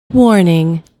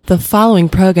Warning. The following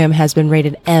program has been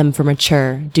rated M for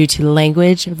mature due to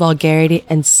language, vulgarity,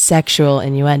 and sexual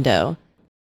innuendo.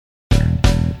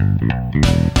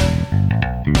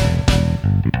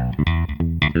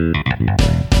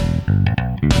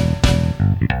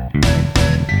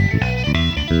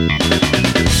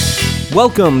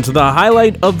 Welcome to the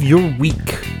highlight of your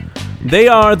week. They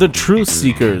are the truth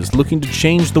seekers looking to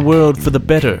change the world for the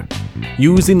better.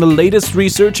 Using the latest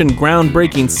research and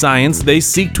groundbreaking science, they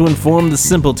seek to inform the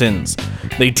simpletons.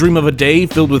 They dream of a day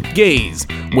filled with gays,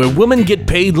 where women get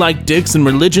paid like dicks and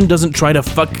religion doesn't try to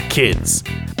fuck kids.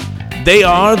 They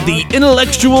are the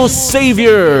intellectual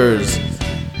saviors.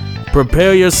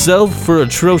 Prepare yourself for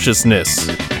atrociousness.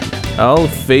 All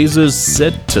phasers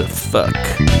set to fuck.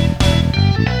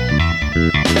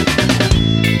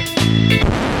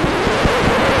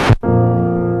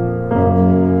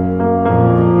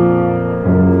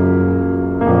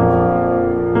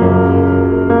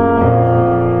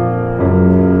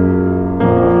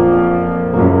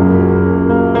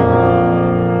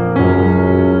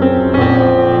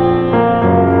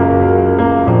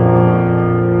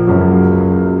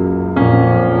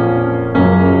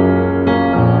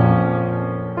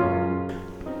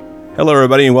 Hello,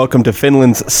 everybody, and welcome to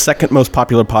Finland's second most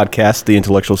popular podcast, The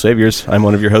Intellectual Saviors. I'm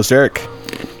one of your hosts, Eric.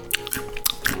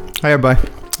 Hey, everybody.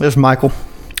 This is Michael.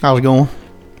 How's it going?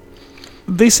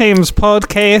 This name's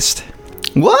podcast.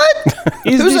 What?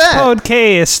 Is Who's this that?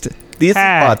 podcast? This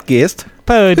Hi. podcast.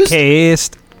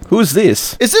 Podcast. Who's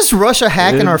this? Is this Russia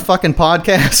hacking our fucking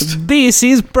podcast? This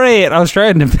is Brett. I was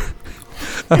trying to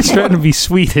be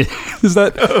sweet. Is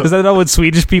that not what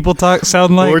Swedish people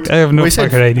sound like? I have no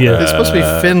fucking idea. It's supposed to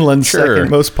be Finland's sure.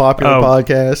 second most popular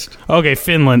podcast. Okay,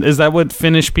 Finland. Is that what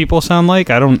Finnish people sound like?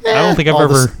 I don't think I've all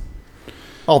ever.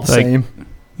 All the like- same.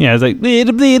 Yeah, it's like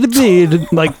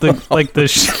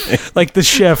like the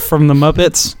chef from the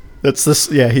Muppets. That's this.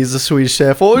 Yeah, he's the Swedish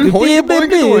chef. Oink,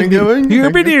 oink,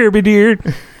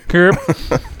 Herb.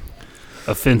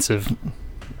 Offensive.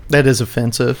 That is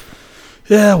offensive.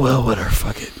 Yeah, well, whatever.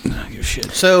 Fuck it. I don't give a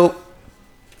shit. So,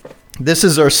 this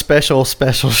is our special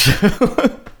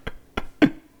show.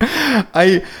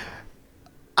 I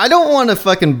don't want to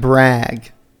fucking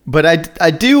brag, but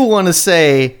I do want to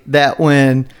say that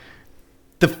when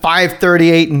the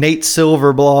 538 Nate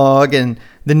Silver blog and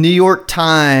the New York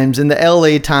Times and the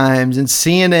LA Times and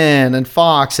CNN and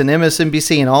Fox and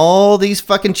MSNBC and all these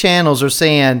fucking channels are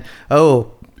saying,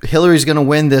 oh, Hillary's going to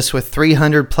win this with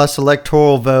 300 plus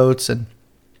electoral votes and,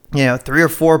 3 or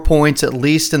 4 points at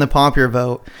least in the popular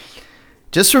vote.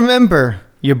 Just remember,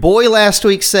 your boy last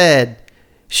week said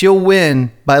she'll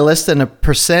win by less than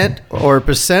 1% or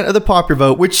 1% of the popular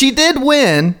vote, which she did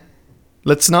win.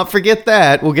 Let's not forget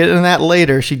that. We'll get into that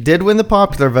later. She did win the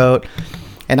popular vote.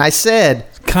 And I said,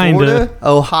 Florida,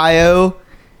 Ohio,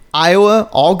 Iowa,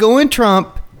 all going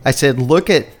Trump. I said, look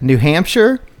at New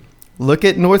Hampshire, look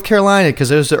at North Carolina, because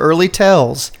those are early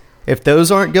tells. If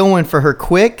those aren't going for her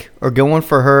quick or going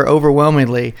for her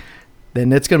overwhelmingly,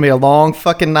 then it's going to be a long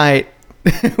fucking night.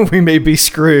 We may be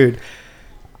screwed.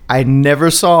 I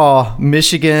never saw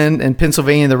Michigan and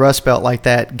Pennsylvania, the Rust Belt, like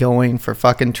that going for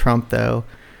fucking Trump, though.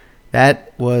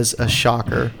 That was a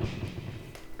shocker.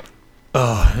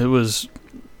 Oh, it was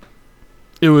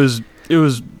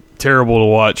terrible to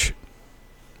watch.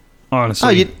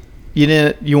 Honestly. Oh,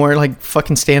 you weren't like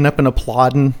fucking standing up and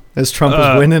applauding as Trump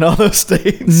was winning all those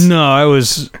states? No, I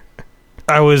was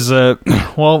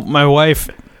well, my wife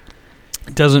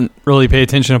doesn't really pay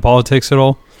attention to politics at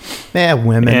all. Yeah,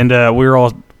 women. And we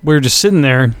were just sitting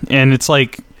there, and it's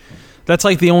like that's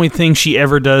like the only thing she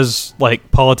ever does,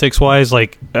 like politics wise.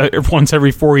 Like once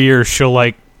every 4 years, she'll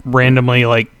like randomly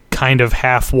like kind of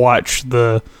half watch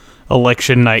the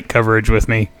election night coverage with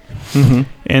me. Mm-hmm.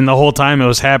 And the whole time it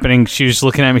was happening, she was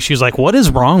looking at me. She was like, "What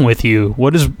is wrong with you?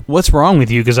 What's wrong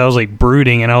with you?" Because I was like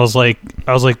brooding, and I was like,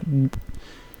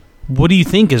 "What do you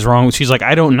think is wrong?" She's like,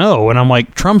 "I don't know." And I'm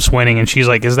like, "Trump's winning," and she's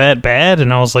like, "Is that bad?"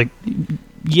 And I was like,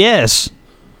 "Yes."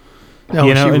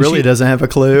 No, she really doesn't have a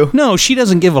clue. No, she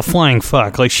doesn't give a flying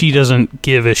fuck. Like, she doesn't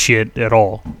give a shit at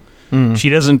all. She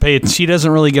doesn't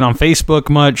really get on Facebook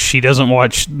much. She doesn't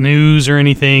watch news or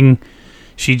anything.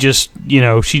 She just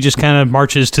kind of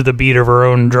marches to the beat of her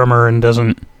own drummer and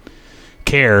doesn't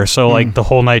care. So, like, the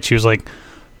whole night she was like,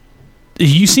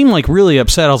 "You seem like really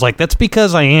upset." I was like, "That's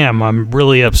because I am. I'm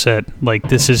really upset. Like,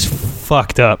 this is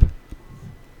fucked up."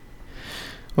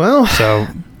 Well, so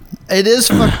it is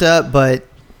fucked up, but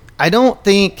I don't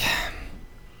think...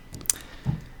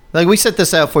 Like, we set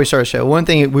this out before we started the show. One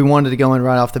thing we wanted to go in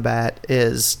right off the bat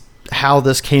is how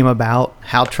this came about,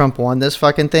 how Trump won this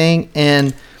fucking thing.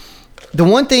 And the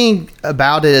one thing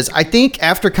about it is, I think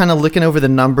after kind of looking over the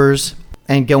numbers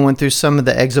and going through some of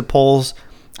the exit polls,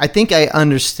 I think I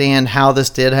understand how this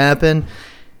did happen.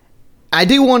 I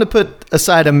do want to put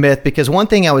aside a myth, because one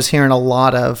thing I was hearing a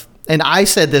lot of, and I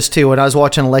said this too when I was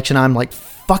watching election, I'm like,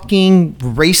 fucking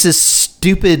racist,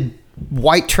 stupid,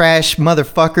 white trash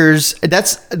motherfuckers.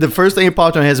 That's the first thing that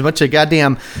popped in my head, is a bunch of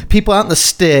goddamn people out in the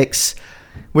sticks,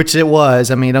 which it was.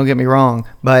 I mean, don't get me wrong,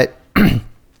 but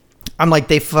I'm like,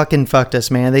 they fucking fucked us,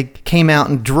 man. They came out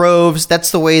in droves.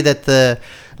 That's the way that the,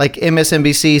 like,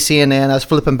 MSNBC, CNN, I was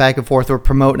flipping back and forth, were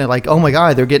promoting it like, oh my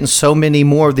God, they're getting so many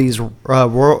more of these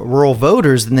rural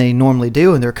voters than they normally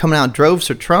do, and they're coming out in droves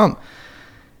for Trump.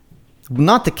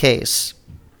 Not the case.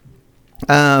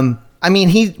 I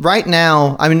mean, right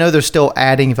now, I know they're still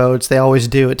adding votes. They always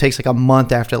do. It takes like a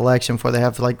month after the election before they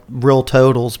have like real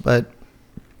totals. But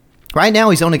right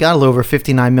now, he's only got a little over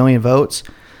 59 million votes.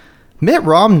 Mitt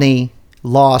Romney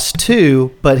lost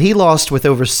too, but he lost with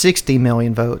over 60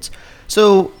 million votes.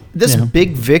 So this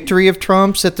big victory of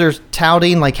Trump's that they're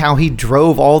touting, like how he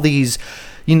drove all these,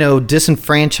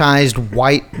 disenfranchised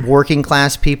white working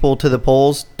class people to the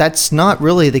polls, that's not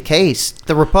really the case.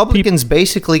 The Republicans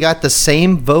basically got the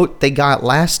same vote they got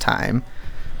last time.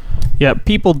 Yeah,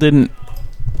 people didn't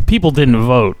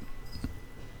vote.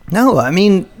 No, I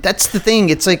mean, that's the thing.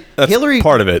 It's like That's Hillary.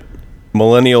 part of it.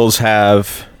 Millennials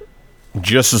have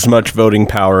just as much voting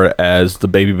power as the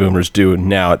baby boomers do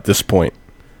now at this point.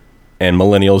 And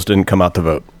millennials didn't come out to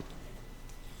vote.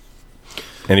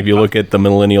 And if you look at the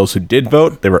millennials who did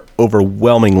vote, they were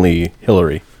overwhelmingly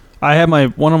Hillary. I had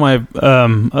one of my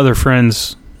other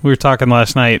friends, we were talking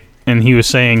last night, and he was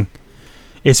saying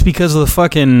it's because of the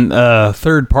fucking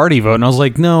third party vote. And I was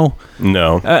like, no. And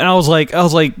I was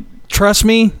like, trust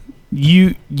me,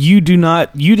 you did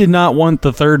not want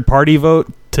the third party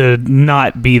vote to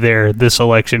not be there this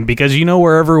election, because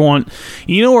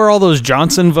where all those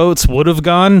Johnson votes would have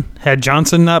gone had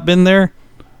Johnson not been there?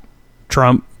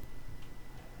 Trump.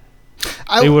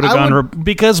 They would have gone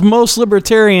because most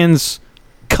libertarians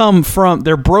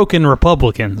they're broken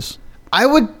Republicans. I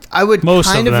would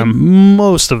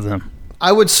most of them.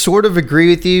 I would sort of agree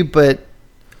with you, but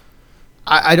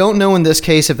I don't know in this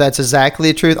case if that's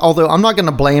exactly the truth. Although I'm not going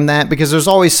to blame that, because there's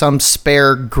always some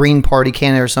spare Green Party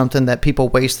candidate or something that people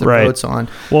waste their votes on.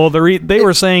 Well, they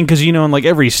were saying, because in like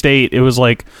every state, it was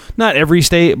like not every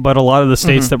state, but a lot of the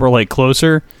states that were like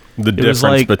closer. The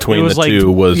difference between the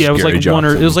two was it was Gary like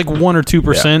Johnson. It was like 1 or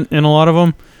 2% in a lot of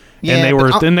them. Yeah,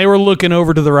 and they were looking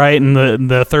over to the right, and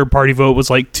the third party vote was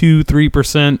like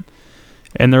 2-3%.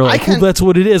 And they're like, well, that's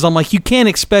what it is. I'm like, you can't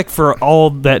expect for all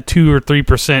that 2 or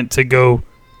 3% to go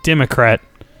Democrat.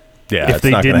 Yeah, if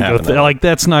they didn't go like,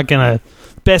 that's not gonna.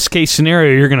 Best case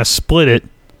scenario, you're gonna split it.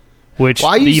 Which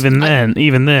even then,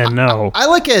 no. I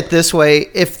look at it this way: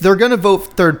 if they're gonna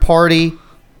vote third party,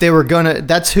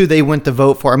 that's who they went to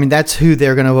vote for. I mean, that's who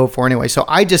they're going to vote for anyway. So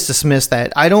I just dismiss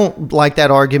that. I don't like that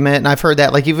argument. And I've heard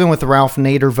that, like, even with the Ralph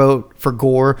Nader vote for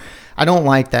Gore, I don't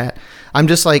like that. I'm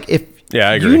just like,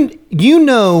 I agree. You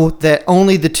know that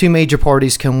only the two major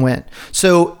parties can win.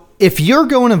 So if you're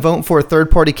going and voting for a third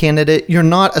party candidate, you're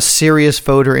not a serious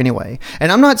voter anyway.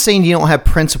 And I'm not saying you don't have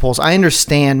principles. I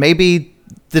understand. Maybe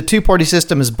the two-party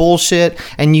system is bullshit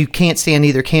and you can't stand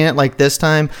either candidate like this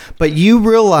time, but you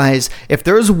realize if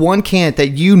there's one candidate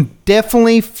that you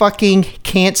definitely fucking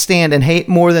can't stand and hate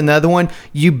more than the other one,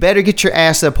 you better get your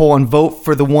ass up poll and vote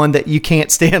for the one that you can't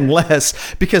stand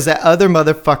less, because that other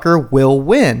motherfucker will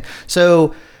win.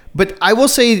 So, but I will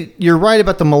say you're right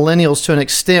about the millennials to an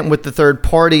extent with the third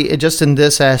party, just in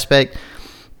this aspect.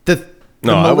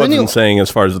 I wasn't saying as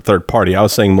far as the third party. I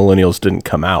was saying millennials didn't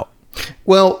come out.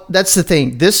 Well, that's the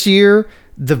thing. This year,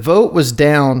 the vote was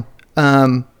down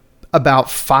about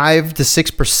 5 to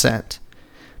 6%.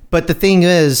 But the thing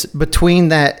is, between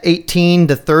that 18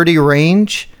 to 30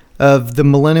 range of the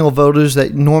millennial voters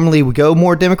that normally would go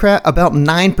more Democrat, about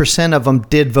 9% of them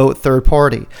did vote third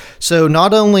party. So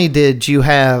not only did you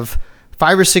have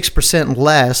 5 or 6%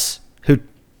 less who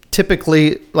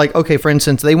typically, like, okay, for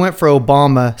instance, they went for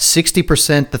Obama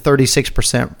 60% to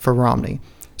 36% for Romney.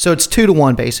 So it's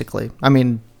 2-1 basically. I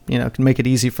mean, it can make it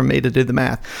easy for me to do the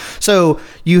math. So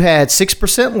you had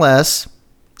 6% less.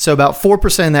 So about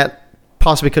 4% that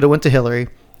possibly could have went to Hillary.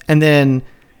 And then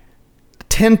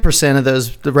 10% of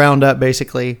those, the round up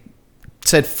basically,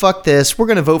 said, fuck this. We're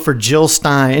going to vote for Jill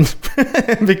Stein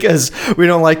because we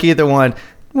don't like either one.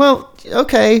 Well,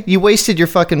 okay. You wasted your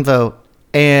fucking vote.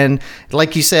 And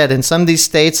like you said, in some of these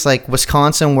states like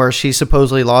Wisconsin, where she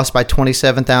supposedly lost by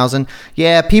 27,000,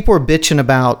 yeah, people are bitching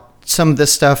about some of the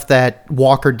stuff that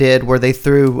Walker did, where they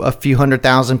threw a few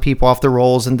 100,000 people off the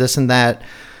rolls and this and that.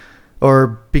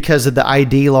 or because of the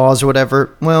ID laws or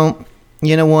whatever. Well,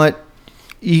 you know what?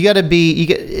 You got to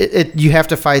be. You have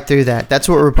to fight through that. That's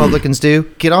what Republicans do.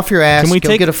 Get off your ass.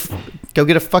 Go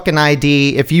get a fucking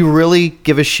ID. If you really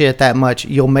give a shit that much,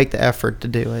 you'll make the effort to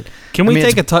do it. Can we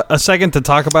take a second to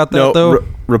talk about that, though?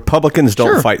 Republicans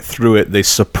don't Sure. fight through it. They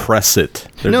suppress it.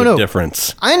 There's a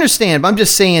difference. I understand, but I'm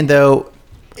just saying, though.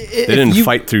 They didn't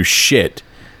fight through shit.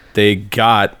 They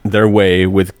got their way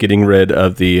with getting rid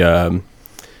of the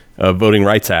Voting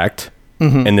Rights Act,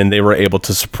 and then they were able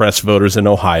to suppress voters in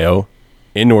Ohio,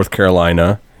 in North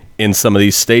Carolina, in some of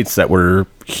these states that were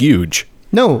huge.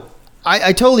 No,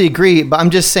 I totally agree, but I'm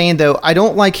just saying, though, I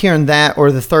don't like hearing that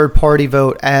or the third party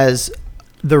vote as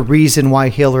the reason why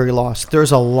Hillary lost.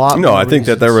 There's a lot more I think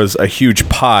that there was a huge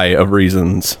pie of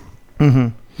reasons.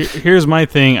 Here's my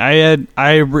thing.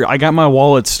 I got my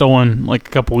wallet stolen like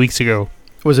a couple weeks ago.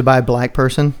 Was it by a black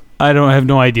person? I have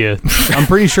no idea. I'm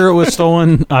pretty sure it was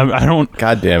stolen. I don't.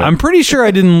 God damn it. I'm pretty sure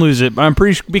I didn't lose it, but I'm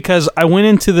pretty sure because I went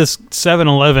into this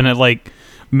 7-Eleven at like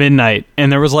midnight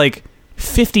and there was like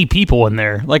 50 people in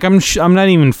there. Like I'm not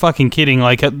even fucking kidding.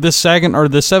 Like this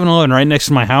 7-Eleven right next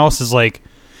to my house is like,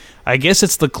 I guess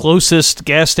it's the closest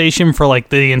gas station for like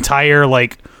the entire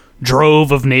like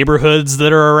drove of neighborhoods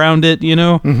that are around it, you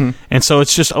know? And so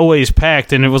it's just always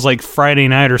packed, and it was like Friday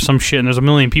night or some shit, and there's a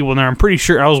million people in there. I'm pretty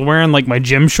sure I was wearing like my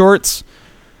gym shorts,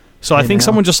 so I think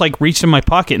someone just like reached in my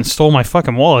pocket and stole my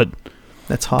fucking wallet.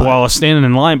 That's hot. While I was standing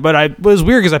in line. But it was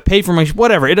weird because I paid for my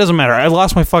whatever, it doesn't matter. I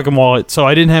lost my fucking wallet, so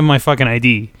I didn't have my fucking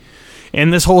ID.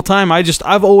 And this whole time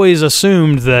I've always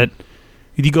assumed that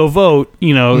if you go vote,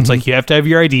 you know, it's like you have to have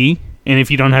your ID, and if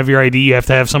you don't have your ID, you have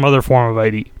to have some other form of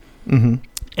ID.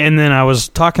 And then I was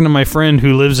talking to my friend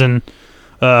who lives in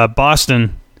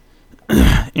Boston,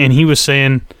 and he was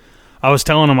saying, I was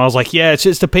telling him, I was like, yeah, it's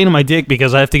just a pain in my dick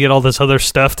because I have to get all this other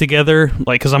stuff together,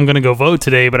 like, because I'm going to go vote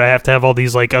today, but I have to have all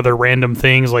these, like, other random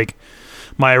things, like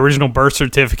my original birth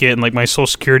certificate and, like, my social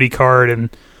security card and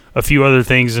a few other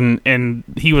things, and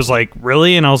he was like,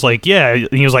 really? And I was like, yeah.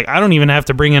 And he was like, I don't even have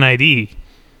to bring an ID.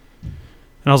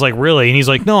 And I was like, really? And he's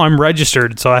like, no, I'm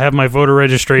registered. So I have my voter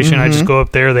registration. I just go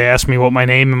up there. They ask me what my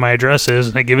name and my address is,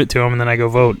 and I give it to them, and then I go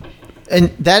vote.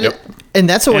 And that's the way it was in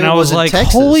Texas. And I was like,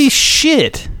 holy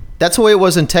shit. That's the way it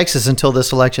was in Texas until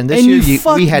this election. This year,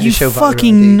 we had to show voter ID.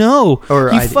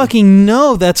 You fucking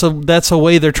know that's a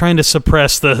way they're trying to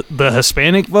suppress the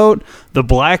Hispanic vote, the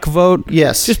black vote.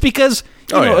 Yes. Just because,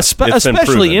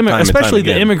 especially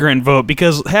the immigrant vote,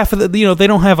 because half of they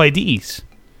don't have IDs.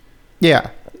 Yeah.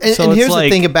 And here's the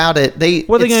thing about it.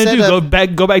 What are they going to do?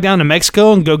 Go back down to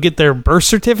Mexico and go get their birth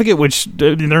certificate, which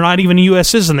they're not even a U.S.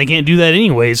 citizen. They can't do that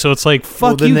anyway. So it's like,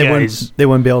 fuck you guys. They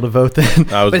wouldn't be able to vote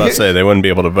then. I was about to say, they wouldn't be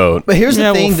able to vote. But here's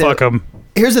the thing. Fuck them.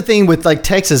 Here's the thing with like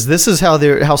Texas. This is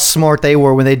how smart they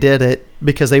were when they did it,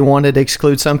 because they wanted to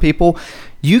exclude some people.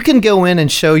 You can go in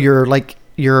and show your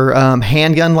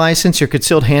handgun license, your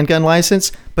concealed handgun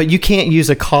license, but you can't use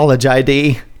a college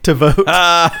ID to vote.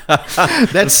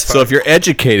 So if you're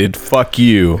educated, fuck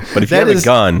you. But if you have a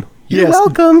gun, you're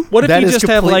welcome. What if you just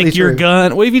have like your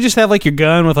gun? What if you just have like your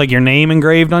gun with like your name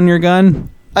engraved on your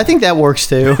gun? I think that works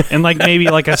too. And like maybe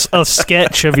like a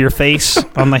sketch of your face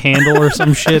on the handle or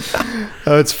some shit.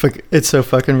 Oh, it's so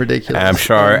fucking ridiculous. I'm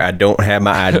sorry, I don't have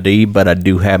my ID, but I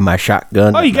do have my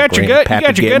shotgun. Oh, you got your gun? You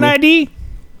got your gun ID?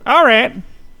 All right.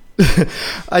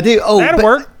 I do. Oh, that'll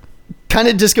work. Kind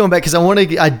of just going back, because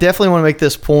I definitely want to make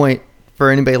this point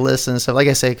for anybody listening. So like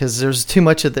I say, because there's too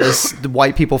much of this, the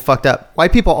white people fucked up.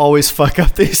 White people always fuck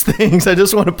up these things. I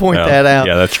just want to point that out.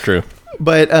 Yeah, that's true.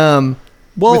 But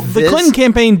the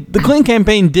Clinton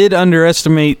campaign did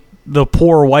underestimate the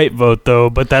poor white vote, though.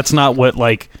 But that's not what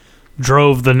like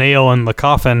drove the nail in the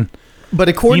coffin. But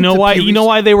according to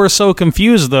why they were so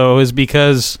confused though is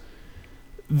because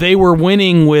they were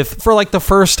winning for like the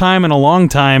first time in a long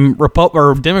time,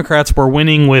 Democrats were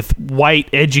winning with white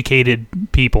educated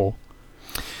people.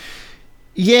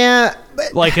 Yeah,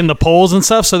 like in the polls and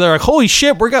stuff. So they're like, "Holy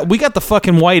shit, we got the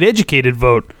fucking white educated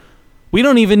vote. We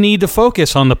don't even need to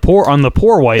focus on the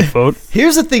poor white vote."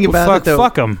 Here's the thing about it, though.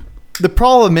 Fuck them. The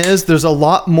problem is there's a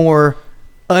lot more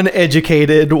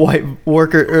uneducated white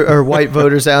worker or white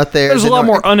voters out there. There's a lot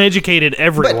more uneducated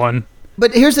everyone.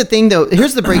 But here's the thing, though.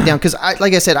 Here's the breakdown, because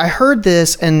like I said, I heard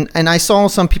this and I saw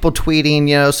some people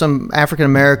tweeting, some African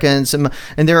Americans, and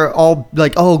they're all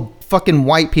like, "Oh, fucking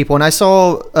white people." And I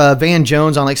saw Van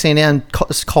Jones on like CNN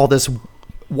call this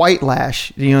white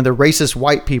lash, the racist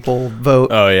white people vote.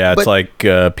 Oh yeah, it's like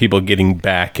people getting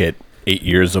back at 8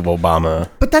 years of Obama.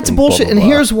 But that's bullshit. Blah, blah, blah.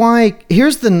 And here's why.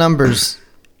 Here's the numbers.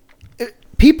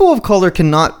 People of color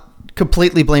cannot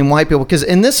completely blame white people, because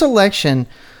in this election,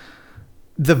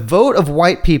 the vote of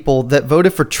white people that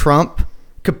voted for Trump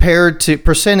compared to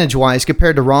percentage-wise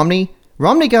compared to Romney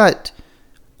got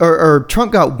or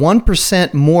Trump got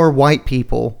 1% more white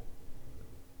people.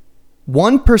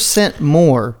 1%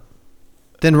 more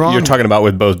than Romney. You're talking about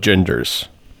with both genders.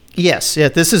 Yes, yeah,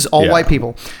 this is all white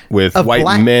people. With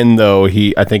white men, though,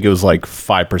 I think it was like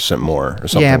 5% more or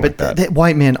something like that. Yeah, but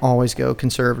white men always go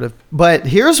conservative. But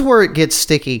here's where it gets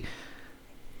sticky.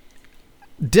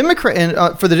 For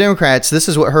the Democrats, this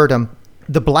is what hurt them.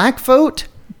 The black vote,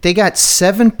 they got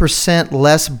 7%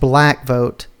 less black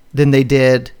vote than they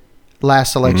did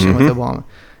last election with Obama.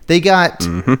 They got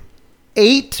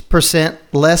 8%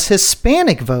 less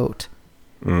Hispanic vote.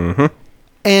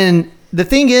 And the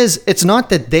thing is, it's not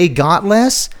that they got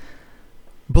less.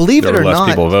 Believe it or not, there were less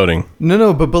people voting.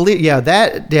 No, but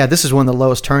this is one of the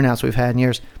lowest turnouts we've had in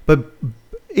years. But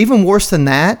even worse than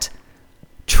that,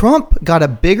 Trump got a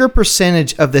bigger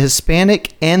percentage of the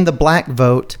Hispanic and the black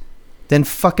vote than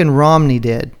fucking Romney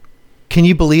did. Can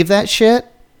you believe that shit?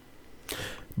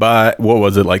 But what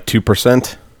was it, like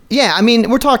 2%? Yeah, I mean,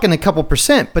 we're talking a couple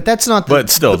percent, but that's not the But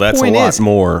still, the that's a point lot is,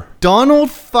 more.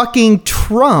 Donald fucking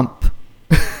Trump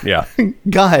Yeah.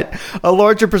 got a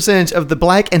larger percentage of the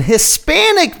black and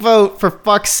Hispanic vote, for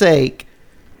fuck's sake.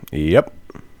 Yep.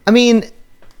 I mean,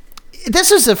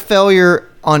 this is a failure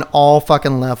on all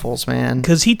fucking levels, man.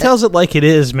 Because he tells it like it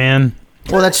is, man.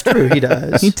 Well, that's true. He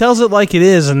does. He tells it like it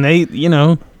is, and they,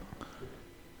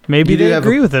 maybe they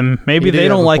agree with him. Maybe they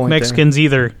don't like Mexicans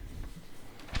either.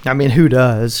 I mean, who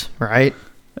does, right?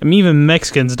 I mean, even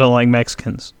Mexicans don't like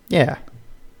Mexicans. Yeah.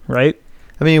 Right?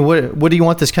 I mean, what do you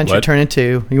want this country to turn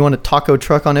into? You want a taco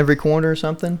truck on every corner or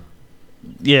something?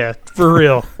 Yeah, for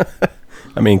real.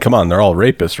 I mean, come on, they're all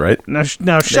rapists, right?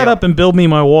 Now shut up and build me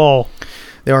my wall.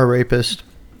 They are rapists.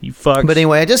 You fucks. But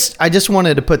anyway, I just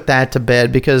wanted to put that to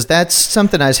bed because that's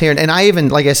something I was hearing. And I even,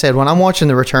 like I said, when I'm watching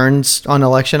the returns on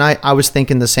election, I was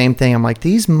thinking the same thing. I'm like,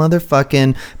 these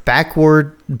motherfucking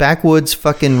backwoods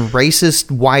fucking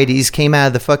racist whiteys came out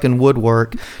of the fucking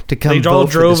woodwork to come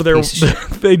vote for this piece of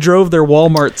shit. They drove their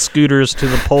Walmart scooters to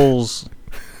the polls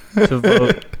to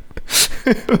vote.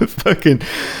 Fucking,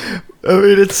 I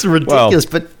mean, it's ridiculous,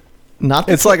 but not.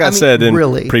 It's like I said in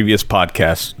previous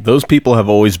podcasts. Those people have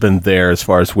always been there as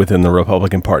far as within the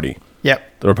Republican Party.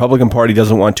 Yep. The Republican Party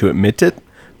doesn't want to admit it,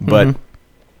 but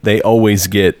they always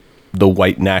get the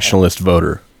white nationalist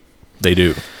voter. They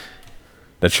do.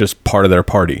 That's just part of their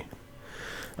party.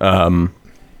 But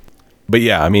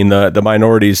yeah, I mean, the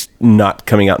minorities not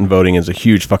coming out and voting is a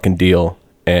huge fucking deal,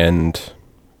 and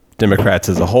Democrats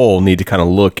as a whole need to kind of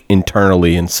look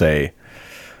internally and say,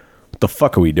 what the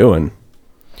fuck are we doing?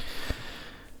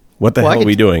 What the hell are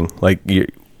we doing? Like, you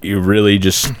really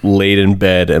just laid in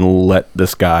bed and let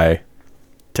this guy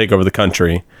take over the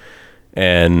country,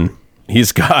 and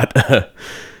he's got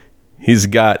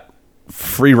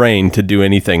free reign to do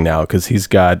anything now because he's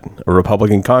got a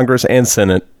Republican Congress and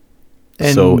Senate,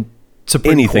 and so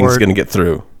Supreme anything's Court. going to get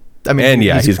through. I mean, and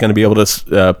he's going to be able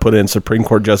to put in Supreme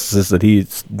Court justices that he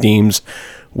deems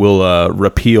will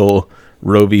repeal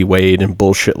Roe v. Wade and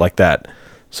bullshit like that.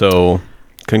 So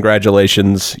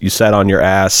congratulations, you sat on your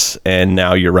ass, and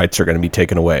now your rights are going to be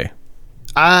taken away.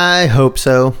 I hope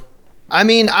so. I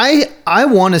mean, I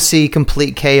want to see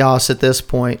complete chaos at this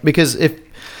point because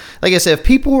like I said, if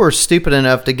people were stupid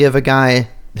enough to give a guy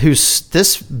who's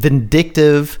this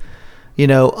vindictive,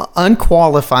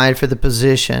 unqualified for the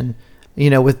position, I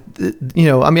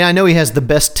mean, I know he has the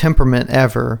best temperament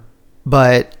ever,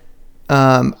 but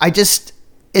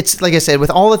it's like I said, with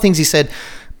all the things he said,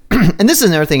 and this is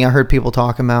another thing I heard people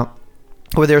talking about,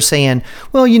 where they're saying,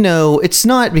 well, it's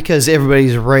not because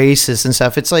everybody's racist and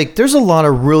stuff. It's like, there's a lot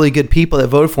of really good people that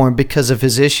voted for him because of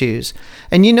his issues.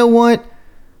 And you know what?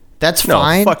 That's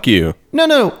fine. No, fuck you.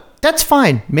 No, that's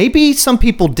fine. Maybe some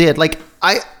people did.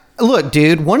 Look,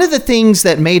 dude, one of the things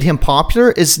that made him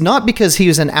popular is not because he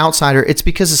was an outsider. It's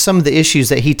because of some of the issues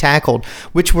that he tackled,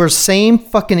 which were same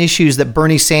fucking issues that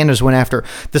Bernie Sanders went after.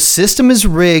 The system is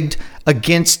rigged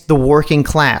against the working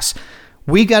class.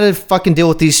 We got to fucking deal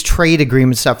with these trade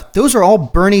agreement stuff. Those are all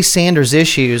Bernie Sanders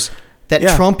issues that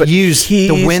Trump used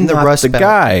to win the Rust Belt.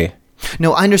 Guy.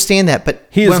 No, I understand that, but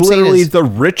he is literally the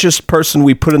richest person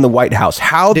we put in the White House.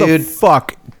 How the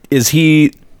fuck is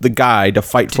he the guy to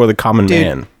fight for the common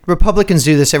man? Republicans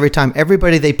do this every time.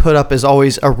 Everybody they put up is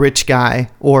always a rich guy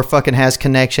or fucking has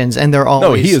connections, and they're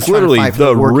always he is literally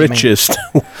the richest.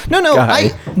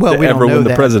 Guy we ever don't know win the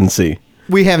that. presidency.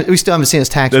 We still haven't seen his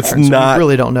tax return, so we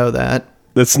really don't know that.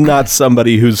 That's not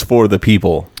somebody who's for the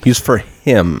people. He's for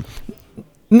him.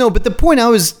 No, but the point I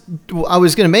was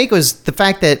going to make was the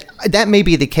fact that may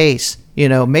be the case. You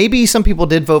know, maybe some people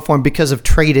did vote for him because of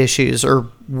trade issues or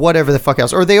whatever the fuck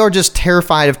else. Or they are just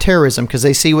terrified of terrorism because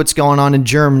they see what's going on in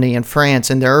Germany and France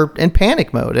and they're in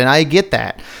panic mode. And I get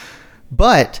that.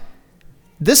 But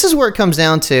this is where it comes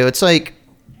down to. It's like,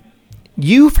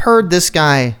 you've heard this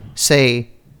guy say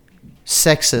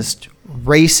sexist,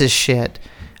 racist shit,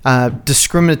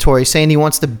 discriminatory, saying he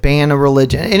wants to ban a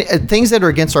religion, and things that are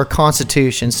against our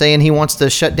Constitution, saying he wants to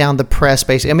shut down the press,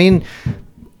 basically. I mean,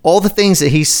 all the things that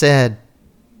he said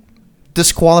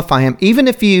disqualify him. Even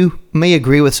if you may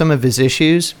agree with some of his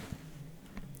issues,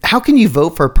 how can you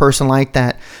vote for a person like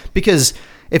that? Because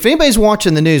if anybody's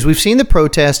watching the news, we've seen the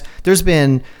protest. There's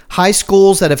been high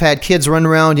schools that have had kids run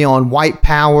around, you know, on white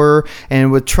power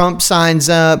and with Trump signs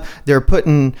up. They're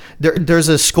putting there's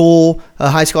a school, a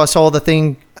high school. I saw the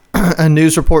thing, a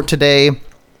news report today,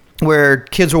 where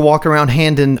kids were walking around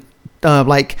handing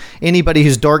like anybody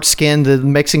who's dark skinned, the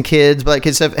Mexican kids, but like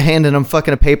kids have handing them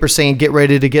fucking a paper saying get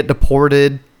ready to get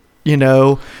deported. You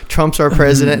know, Trump's our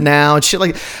president now and shit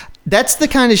like. That's the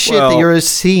kind of shit that you're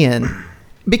seeing.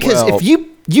 Because if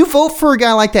you vote for a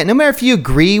guy like that, no matter if you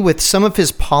agree with some of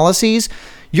his policies,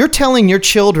 you're telling your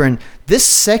children this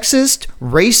sexist,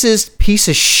 racist piece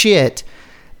of shit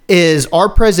is our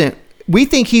president. We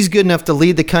think he's good enough to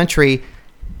lead the country.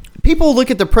 People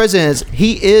look at the president as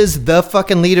he is the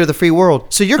fucking leader of the free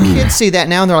world. So your kids see that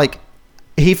now and they're like,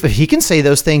 he can say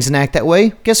those things and act that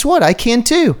way. Guess what? I can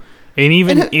too. And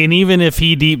even if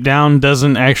he deep down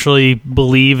doesn't actually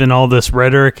believe in all this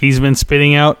rhetoric he's been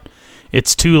spitting out,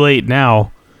 it's too late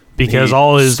now because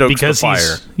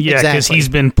Exactly. he's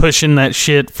been pushing that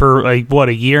shit for like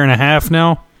a year and a half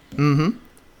now. Mm-hmm.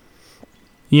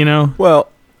 You know.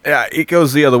 Well, yeah, it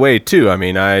goes the other way too. I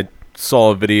mean, I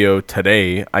saw a video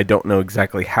today. I don't know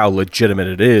exactly how legitimate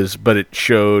it is, but it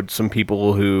showed some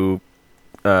people who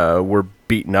were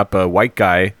beating up a white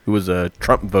guy who was a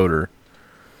Trump voter.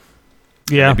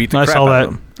 Yeah, I saw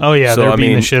that. Oh yeah, they're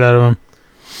beating the shit out of him.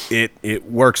 It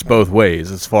works both ways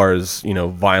as far as, you know,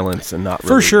 violence and not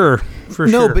really. For sure.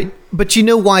 No, but you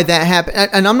know why that happened,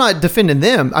 and I'm not defending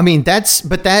them. I mean,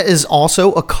 that is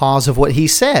also a cause of what he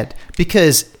said,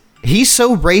 because he's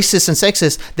so racist and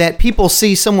sexist that people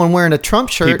see someone wearing a Trump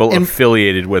shirt. People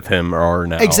affiliated with him are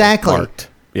now exactly marked.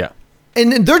 Yeah.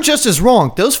 And they're just as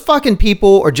wrong. Those fucking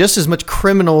people are just as much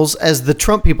criminals as the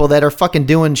Trump people that are fucking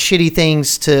doing shitty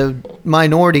things to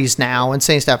minorities now and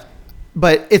saying stuff.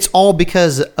 But it's all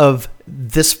because of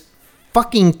this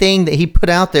fucking thing that he put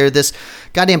out there, this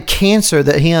goddamn cancer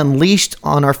that he unleashed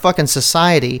on our fucking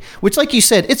society, which, like you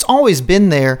said, it's always been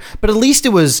there, but at least it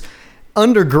was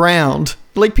underground.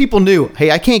 Like, people knew,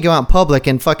 hey, I can't go out in public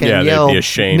and fucking yell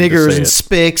niggers and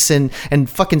spics and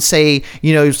fucking say,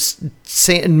 you know,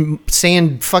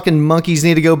 saying fucking monkeys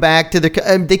need to go back to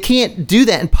they can't do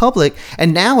that in public.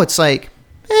 And now it's like,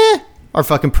 our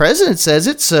fucking president says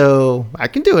it, so I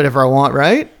can do whatever I want,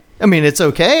 right? I mean, it's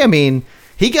okay. I mean,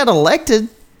 he got elected.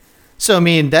 So, I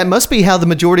mean, that must be how the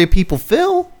majority of people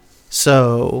feel.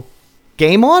 So,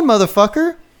 game on,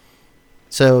 motherfucker.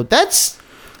 So, it's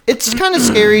kind of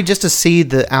scary just to see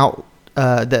the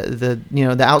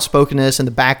outspokenness and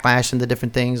the backlash and the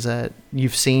different things that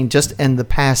you've seen just in the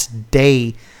past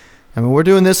day. I mean, we're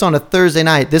doing this on a Thursday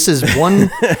night. This is one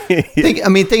thing. I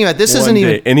mean, think about it. This isn't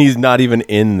even, and he's not even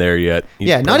in there yet.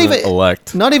 He's not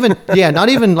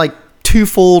even like 2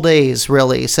 full days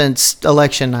really since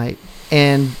election night,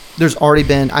 and there's already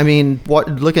been. I mean,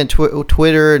 looking at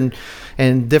Twitter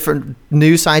and different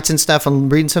news sites and stuff,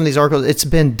 and reading some of these articles, it's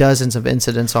been dozens of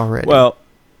incidents already. Well,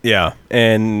 yeah,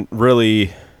 and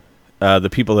really, the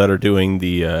people that are doing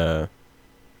the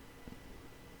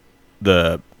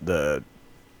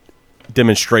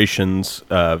demonstrations,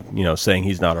 saying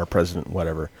he's not our president,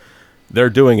 whatever, they're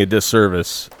doing a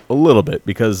disservice a little bit,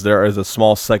 because there is a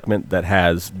small segment that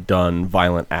has done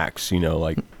violent acts,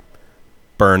 like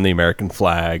burn the American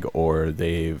flag, or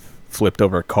they've flipped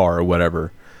over a car or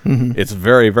whatever. Mm-hmm. It's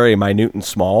very, very minute and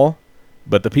small,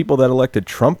 but the people that elected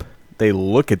Trump, they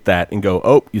look at that and go,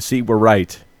 oh, you see, we're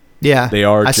right. Yeah. They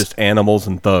are just animals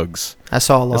and thugs. I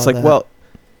saw a lot of that. It's like, well,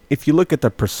 if you look at the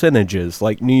percentages,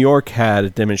 like New York had a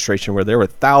demonstration where there were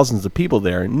thousands of people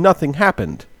there and nothing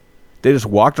happened. They just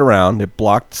walked around, they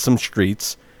blocked some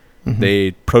streets,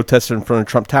 they protested in front of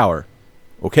Trump Tower.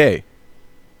 Okay.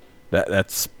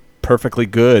 That's perfectly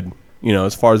good.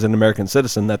 As far as an American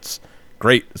citizen, that's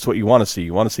great. That's what you want to see.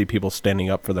 You want to see people standing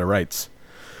up for their rights,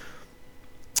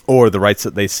 or the rights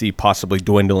that they see possibly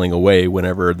dwindling away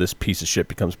whenever this piece of shit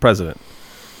becomes president.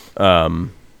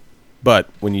 But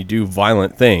when you do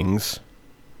violent things,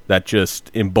 that just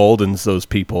emboldens those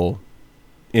people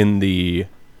in the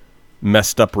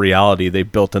messed up reality they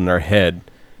built in their head,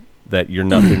 that you're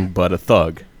nothing but a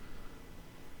thug.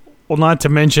 Well, not to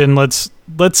mention, let's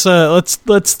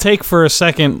take for a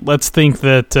second. Let's think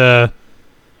that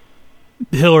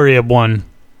Hillary had won.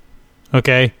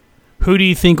 Okay, who do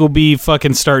you think will be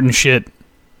fucking starting shit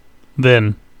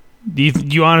then? They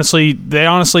honestly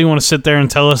want to sit there and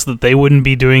tell us that they wouldn't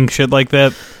be doing shit like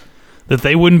that? That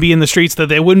they wouldn't be in the streets? That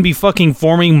they wouldn't be fucking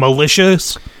forming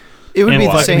militias? It would and be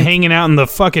the fucking same. hanging out in the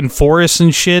fucking forests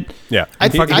and shit? Yeah.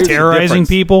 And fucking Here's the terrorizing difference.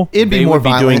 people? It'd be They more would be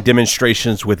doing violent.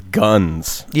 demonstrations with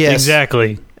guns. Yes.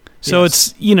 Exactly. So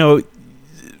Yes. it's,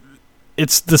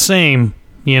 it's the same,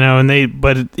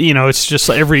 it's just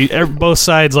both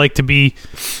sides like to be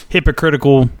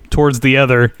hypocritical towards the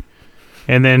other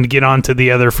and then get onto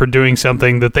the other for doing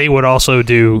something that they would also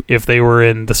do if they were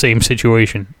in the same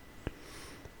situation.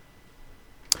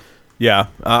 Yeah,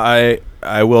 I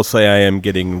will say I am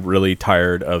getting really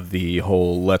tired of the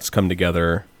whole let's come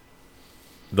together,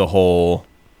 the whole,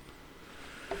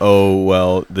 oh,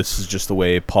 well, this is just the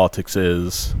way politics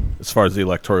is as far as the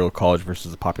electoral college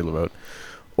versus the popular vote,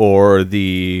 or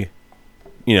the,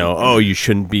 oh, you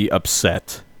shouldn't be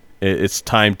upset. It's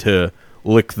time to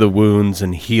lick the wounds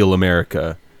and heal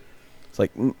America. It's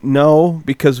like, no,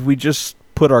 because we just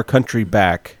put our country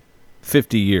back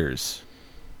 50 years.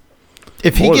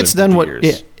 If he More gets than done 50 what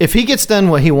years. if he gets done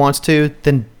what he wants to,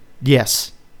 then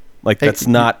yes. Like that's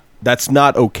not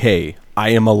okay. I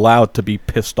am allowed to be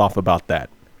pissed off about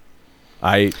that.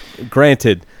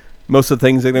 Granted, most of the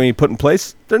things that are going to be put in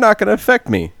place, they're not going to affect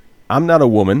me. I'm not a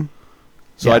woman,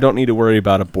 so Yeah. I don't need to worry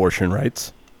about abortion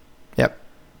rights. Yep.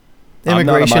 I'm not a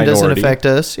Immigration doesn't minority. affect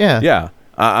us. Yeah. Yeah,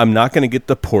 I'm not going to get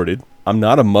deported. I'm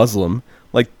not a Muslim.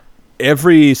 Like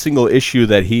every single issue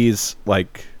that he's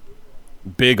like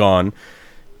big on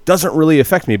doesn't really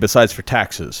affect me besides for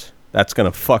taxes. That's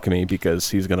going to fuck me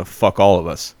because he's going to fuck all of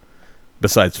us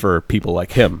besides for people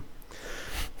like him.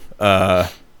 But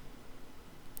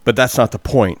that's not the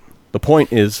point. The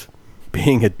point is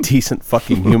being a decent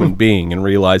fucking human being and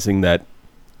realizing that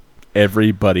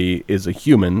everybody is a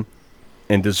human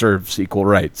and deserves equal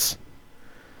rights.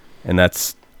 And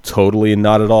that's totally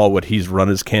not at all what he's run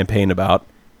his campaign about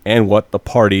and what the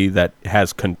party that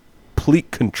has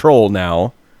complete control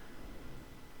now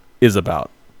is about.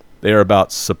 They are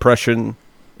about suppression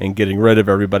and getting rid of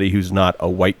everybody who's not a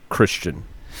white Christian.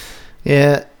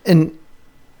 Yeah, and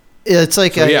it's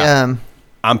like So, yeah.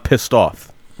 I'm pissed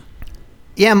off.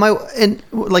 I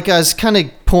was kind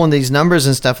of pulling these numbers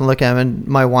and stuff and looking at them, and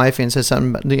my wife and said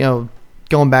something,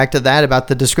 going back to that about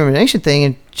the discrimination thing,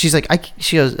 and she's like,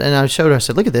 she goes, and I showed her, I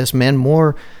said, look at this, man,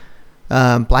 more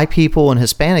black people and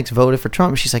Hispanics voted for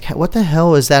Trump. She's like, what the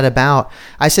hell is that about?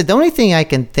 I said, the only thing I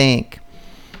can think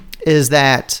is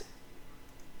that,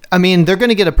 they're going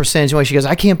to get a percentage anyway. She goes,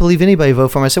 I can't believe anybody vote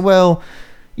for him. I said, well,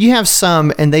 you have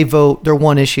some, and they're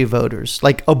one issue voters.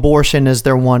 Like abortion is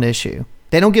their one issue.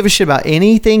 They don't give a shit about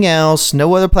anything else.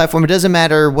 No other platform. It doesn't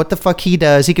matter what the fuck he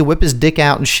does. He can whip his dick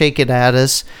out and shake it at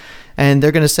us. And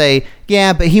they're going to say,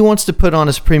 yeah, but he wants to put on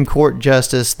a Supreme Court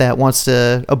justice that wants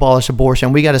to abolish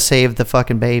abortion. We got to save the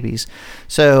fucking babies.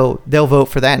 So they'll vote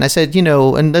for that. And I said,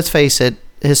 and let's face it,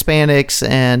 Hispanics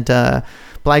and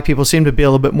black people seem to be a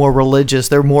little bit more religious.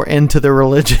 They're more into their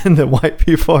religion than white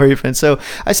people are even. So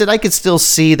I said I could still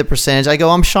see the percentage. I go,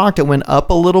 I'm shocked it went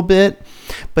up a little bit,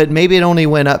 but maybe it only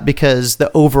went up because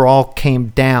the overall came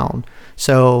down.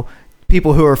 So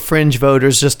people who are fringe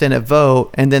voters just didn't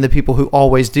vote, and then the people who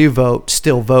always do vote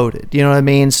still voted. You know what I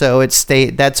mean? So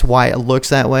that's why it looks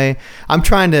that way. I'm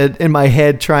in my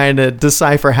head trying to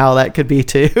decipher how that could be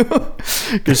too.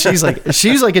 Because she's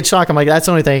like in shock. I'm like, that's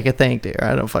the only thing I can think, dear.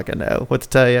 I don't fucking know what to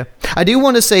tell you. I do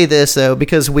want to say this though,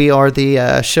 because we are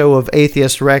the show of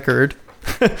Atheist Record.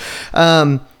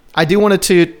 I do want to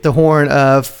toot the horn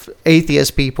of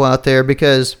atheist people out there,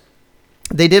 because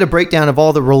they did a breakdown of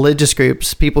all the religious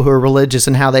groups, people who are religious,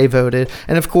 and how they voted.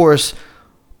 And of course,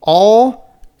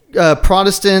 all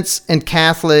Protestants and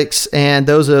Catholics and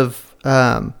those have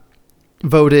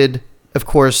voted, of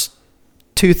course,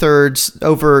 2/3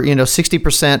 over,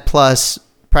 60% plus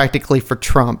practically for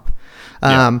Trump.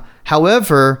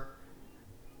 However,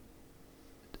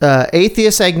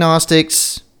 atheists,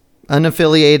 agnostics,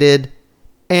 unaffiliated,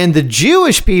 and the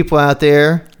Jewish people out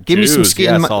there, give me some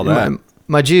skin. Yes, all that.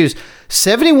 My Jews,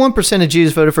 71% of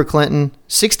Jews voted for Clinton.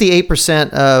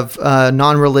 68% of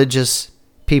non-religious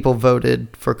people voted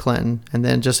for Clinton, and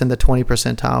then just in the 20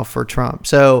 percentile for Trump.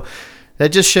 So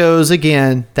that just shows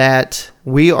again that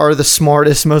we are the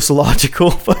smartest, most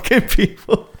logical fucking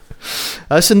people.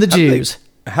 Us and the Jews.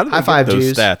 How do they High get five, those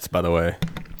Jews. stats, by the way?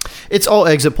 It's all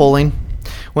exit polling.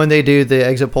 When they do the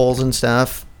exit polls and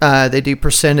stuff, They do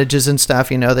percentages and stuff.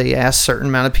 They ask certain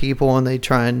amount of people and they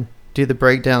try and do the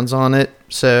breakdowns on it.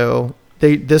 So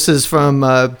this is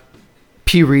from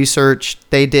Pew Research.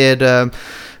 They did,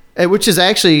 which is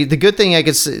actually the good thing I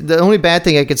could say. The only bad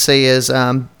thing I could say is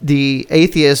the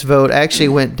atheist vote actually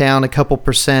went down a couple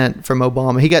percent from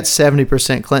Obama. He got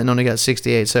 70%. Clinton only got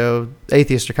 68. So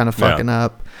atheists are kind of fucking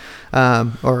up,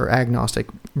 or agnostic.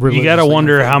 You got to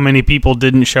wonder how many people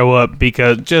didn't show up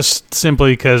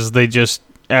simply because they just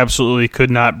absolutely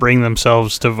could not bring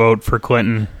themselves to vote for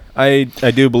Clinton. I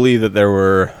do believe that there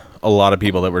were a lot of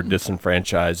people that were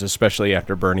disenfranchised, especially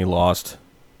after Bernie lost.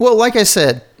 Well, like I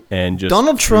said, and just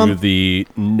Donald Trump, the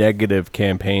negative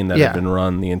campaign that had been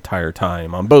run the entire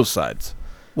time on both sides.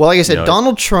 Well, like I said,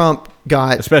 Donald Trump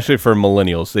got... Especially for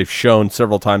millennials. They've shown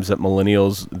several times that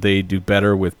millennials, they do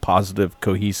better with positive,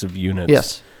 cohesive units.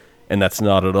 Yes. And that's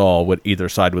not at all what either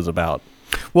side was about.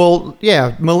 Well,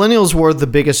 yeah, millennials were the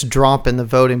biggest drop in the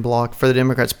voting block for the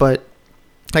Democrats. But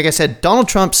like I said, Donald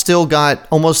Trump still got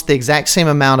almost the exact same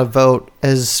amount of vote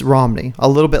as Romney, a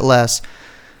little bit less.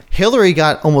 Hillary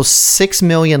got almost 6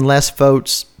 million less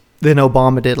votes than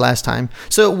Obama did last time.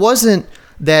 So it wasn't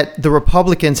that the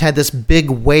Republicans had this big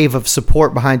wave of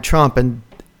support behind Trump, and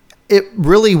it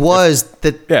really was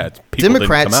that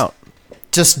Democrats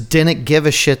just didn't give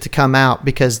a shit to come out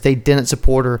because they didn't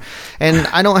support her. And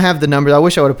I don't have the numbers. I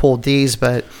wish I would have pulled these,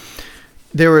 but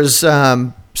there was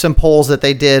some polls that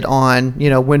they did on,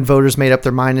 when voters made up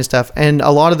their mind and stuff. And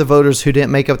a lot of the voters who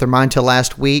didn't make up their mind till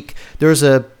last week, there was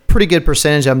a pretty good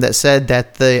percentage of them that said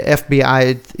that the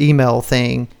FBI email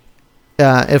thing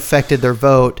affected their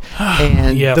vote.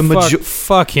 And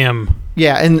fuck him.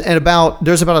 Yeah, and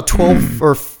there's about a 12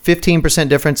 or 15%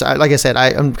 difference. Like I said,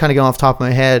 I'm kind of going off the top of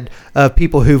my head of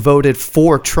people who voted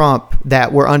for Trump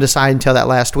that were undecided until that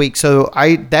last week. So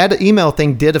that email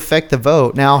thing did affect the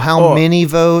vote. Now, how many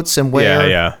votes and where?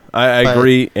 Yeah. I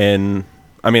agree. And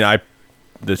I mean,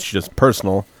 this is just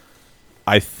personal.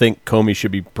 I think Comey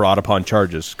should be brought upon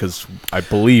charges because I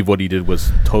believe what he did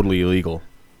was totally illegal.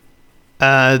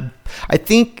 I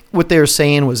think what they were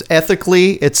saying was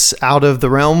ethically it's out of the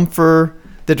realm for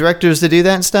the directors to do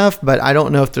that and stuff, but I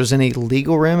don't know if there's any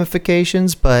legal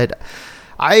ramifications. But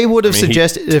I would have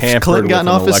suggested if Clinton got in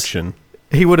office,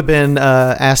 he would have been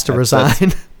asked to resign.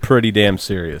 That's pretty damn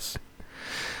serious.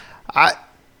 I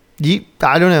don't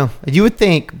know. You would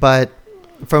think, but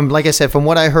like I said, from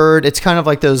what I heard, it's kind of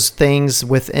like those things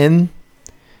within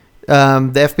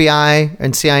the FBI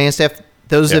and CIA and stuff.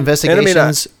 Those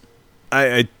investigations.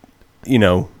 I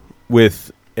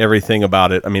with everything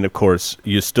about it, I mean, of course,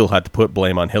 you still had to put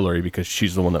blame on Hillary because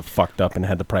she's the one that fucked up and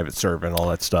had the private server and all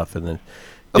that stuff, and then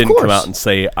didn't come out and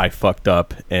say, I fucked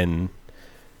up, and,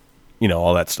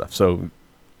 all that stuff. So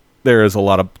there is a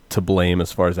lot to blame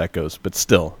as far as that goes, but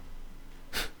still,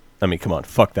 I mean, come on,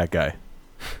 fuck that guy.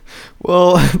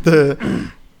 Well,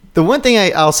 the one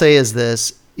thing I'll say is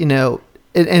this,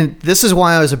 and this is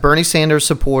why I was a Bernie Sanders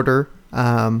supporter.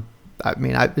 I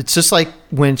mean, it's just like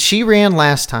when she ran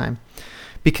last time,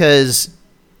 because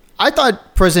I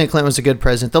thought President Clinton was a good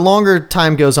president. The longer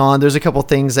time goes on, there's a couple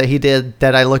things that he did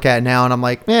that I look at now and I'm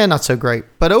like, not so great.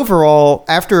 But overall,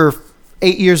 after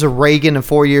 8 years of Reagan and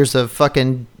 4 years of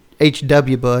fucking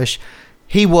H.W. Bush,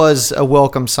 he was a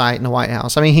welcome sight in the White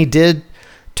House. I mean, he did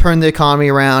turn the economy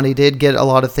around. He did get a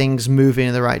lot of things moving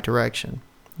in the right direction.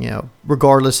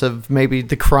 Regardless of maybe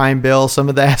the crime bill, some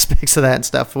of the aspects of that and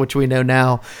stuff, which we know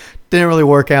now didn't really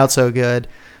work out so good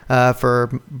for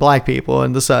black people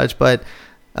and the such. But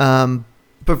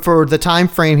for the time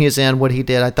frame he was in, what he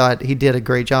did, I thought he did a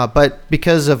great job. But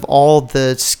because of all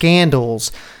the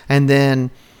scandals and then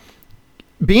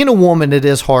being a woman, it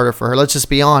is harder for her. Let's just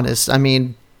be honest. I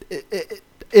mean,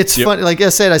 it's funny. Like I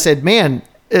said, man,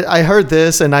 I heard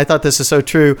this and I thought this is so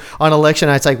true on election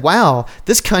night. It's like, wow,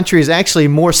 this country is actually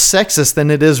more sexist than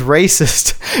it is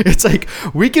racist. It's like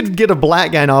we could get a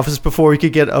black guy in office before we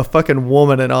could get a fucking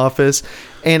woman in office.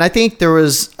 And I think there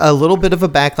was a little bit of a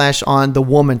backlash on the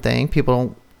woman thing.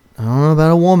 People I don't know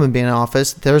about a woman being in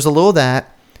office. There's a little of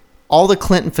that. All the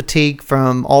Clinton fatigue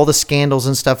from all the scandals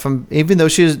and stuff from, even though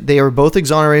they were both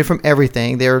exonerated from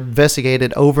everything, they were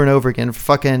investigated over and over again for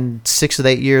fucking 6 to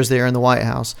 8 years there in the White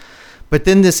House. But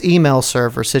then this email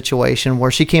server situation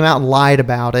where she came out and lied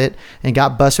about it and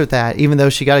got busted with that, even though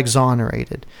she got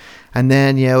exonerated. And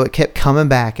then, it kept coming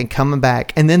back and coming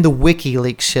back. And then the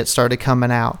WikiLeaks shit started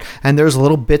coming out. And there's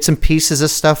little bits and pieces of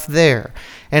stuff there.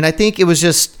 And I think it was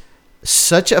just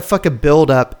such a fucking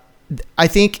buildup. I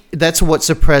think that's what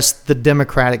suppressed the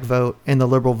Democratic vote and the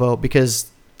liberal vote because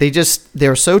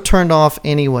they're so turned off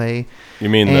anyway. You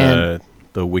mean the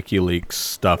WikiLeaks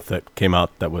stuff that came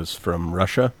out that was from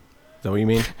Russia? Is that what you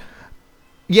mean?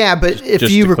 Yeah, but if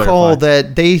Just you to recall clarify.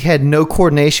 that they had no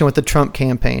coordination with the Trump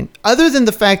campaign, other than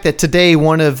the fact that today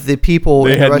one of the people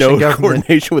They in the had Russian no government,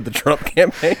 coordination with the Trump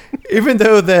campaign. even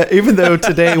though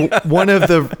today one of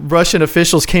the Russian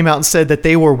officials came out and said that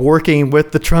they were working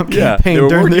with the Trump Yeah, campaign they were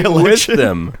during the working election. with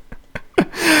them.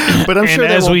 But I'm sure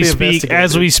and that as won't we be speak,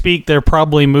 investigated. they're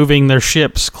probably moving their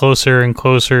ships closer and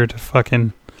closer to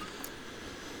fucking.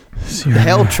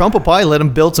 Hell, Trump will probably let them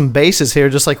build some bases here,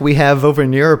 just like we have over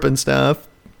in Europe and stuff.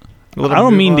 I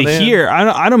don't mean to hear.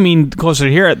 I don't mean closer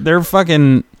to here. They're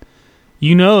fucking.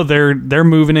 They're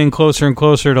moving in closer and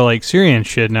closer to like Syria and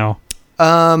shit now.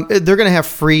 They're gonna have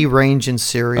free range in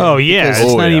Syria. Oh yeah, because-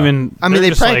 it's Oh, not yeah. even. I mean, they're they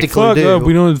just like, practically fuck do. up,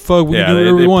 we don't fuck. We Yeah, can do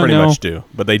they whatever we want pretty now. much do,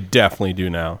 but they definitely do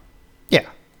now. yeah,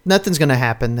 nothing's gonna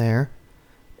happen there.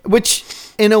 Which,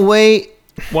 in a way,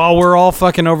 While we're all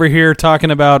fucking over here talking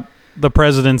about the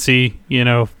presidency,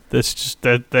 that's just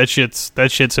that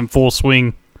shit's in full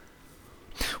swing.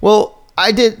 well,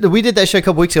 we did that shit a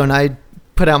couple weeks ago, and I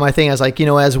put out my thing. I was like,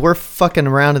 as we're fucking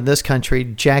around in this country,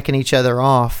 jacking each other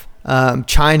off,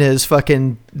 China is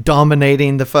fucking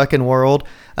dominating the fucking world.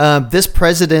 This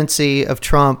presidency of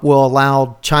Trump will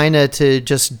allow China to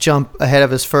just jump ahead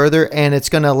of us further, and it's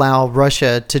going to allow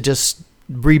Russia to just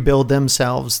rebuild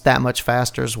themselves that much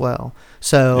faster as well.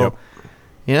 So,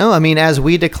 Yep. as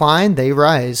we decline, they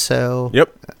rise. So,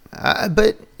 Yep.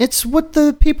 but it's what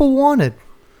the people wanted.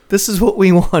 This is what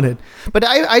we wanted. But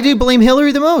I do blame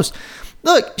Hillary the most.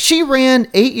 Look, she ran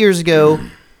 8 years ago.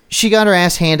 She got her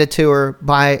ass handed to her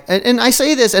by, and I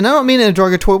say this, and I don't mean it in a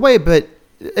derogatory way, but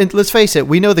and let's face it,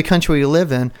 we know the country we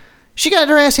live in. She got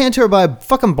her ass handed to her by a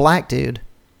fucking black dude.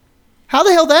 How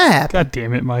the hell that happened? God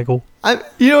damn it, Michael.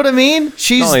 You know what I mean?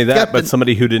 She's Not only that, got but the-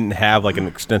 somebody who didn't have like an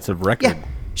extensive record. yeah,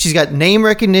 she's got name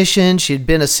recognition. She'd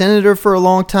been a senator for a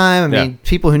long time. I mean,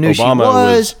 people who knew Obama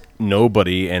she was.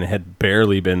 nobody and had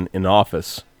barely been in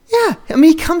office. Yeah,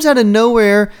 he comes out of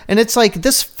nowhere, and it's like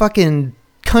this fucking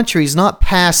country's not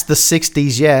past the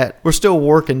 60s yet. We're still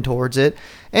working towards it.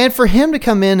 And for him to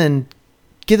come in and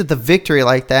get the victory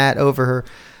like that over her,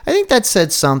 I think that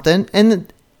said something.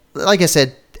 And like I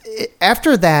said,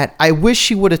 after that, I wish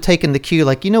she would have taken the cue.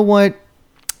 Like, you know what?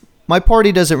 My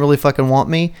party doesn't really fucking want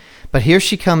me, but here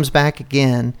she comes back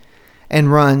again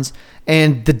and runs.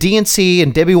 And the DNC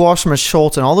and Debbie Wasserman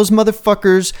Schultz and all those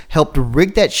motherfuckers helped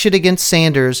rig that shit against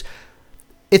Sanders.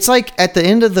 It's like at the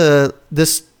end of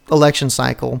this election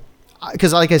cycle,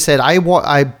 because like I said,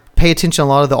 I pay attention to a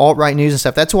lot of the alt-right news and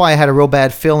stuff. That's why I had a real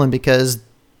bad feeling, because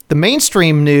the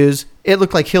mainstream news, it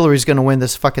looked like Hillary's going to win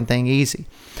this fucking thing easy.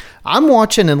 I'm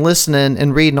watching and listening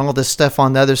and reading all this stuff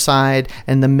on the other side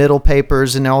and the middle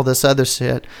papers and all this other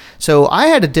shit. So I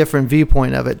had a different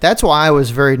viewpoint of it. That's why I was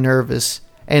very nervous.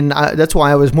 And that's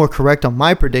why I was more correct on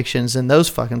my predictions in those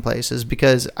fucking places,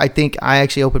 because I think I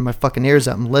actually opened my fucking ears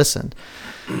up and listened.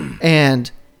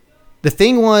 And the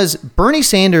thing was, Bernie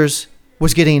Sanders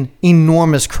was getting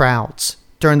enormous crowds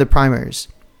during the primaries.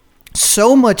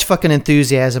 So much fucking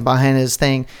enthusiasm behind his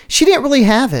thing. She didn't really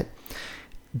have it.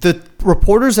 The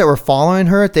reporters that were following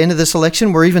her at the end of this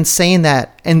election were even saying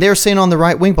that, and they're saying on the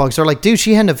right-wing blogs, they're like, dude,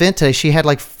 she had an event today. She had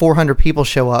like 400 people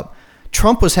show up.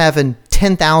 Trump was having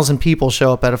 10,000 people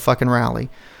show up at a fucking rally.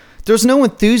 There's no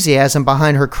enthusiasm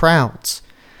behind her crowds.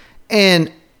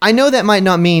 And I know that might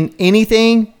not mean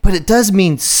anything, but it does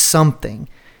mean something.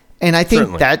 And I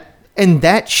think Certainly.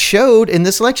 that showed in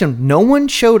this election. No one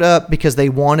showed up because they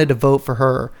wanted to vote for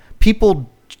her. People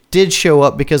did show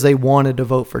up because they wanted to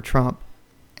vote for Trump.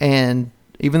 And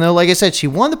even though, like I said, she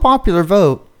won the popular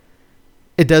vote,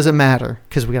 it doesn't matter,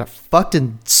 because we got a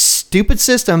fucking stupid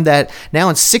system that now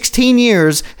in 16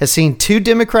 years has seen 2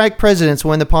 Democratic presidents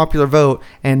win the popular vote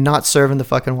and not serve in the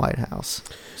fucking White House.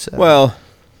 So, Well,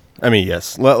 I mean,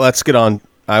 yes. Let's get on.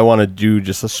 I want to do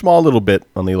just a small little bit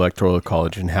on the Electoral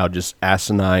College and how just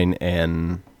asinine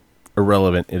and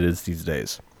irrelevant it is these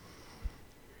days.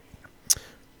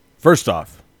 First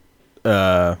off,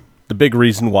 the big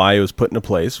reason why it was put into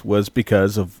place was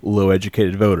because of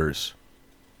low-educated voters.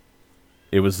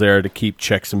 It was there to keep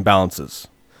checks and balances,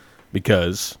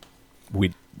 because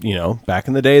back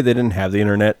in the day, they didn't have the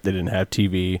internet, they didn't have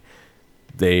TV,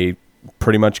 they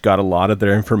pretty much got a lot of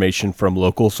their information from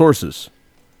local sources.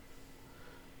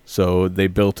 So they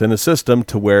built in a system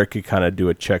to where it could kind of do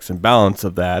a checks and balance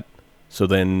of that, so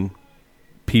then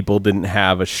people didn't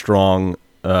have a strong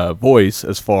voice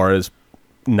as far as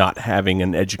not having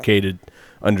an educated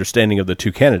understanding of the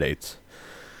two candidates.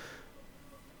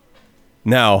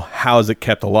 Now, how is it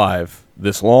kept alive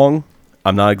this long?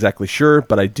 I'm not exactly sure,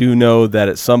 but I do know that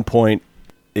at some point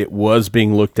it was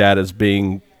being looked at as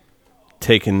being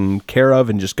taken care of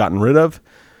and just gotten rid of.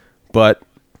 But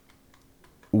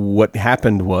what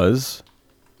happened was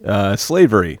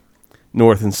slavery,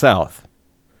 North and South.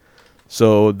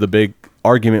 So the big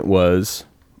argument was,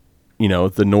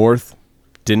 the North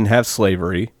didn't have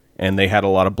slavery, and they had a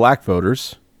lot of black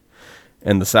voters,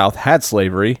 and the South had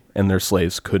slavery, and their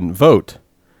slaves couldn't vote.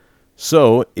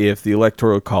 So if the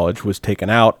Electoral College was taken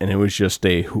out and it was just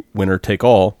a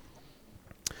winner-take-all,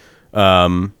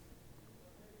 the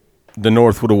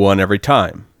North would have won every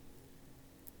time,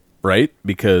 right?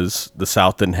 Because the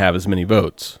South didn't have as many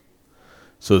votes.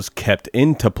 So it's kept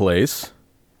into place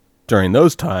during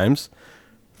those times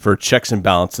for checks and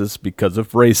balances because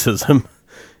of racism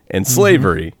and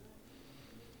slavery.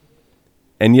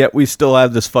 And yet we still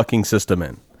have this fucking system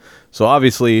in. So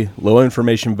obviously, low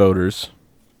information voters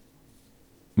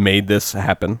made this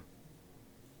happen.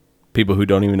 People who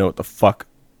don't even know what the fuck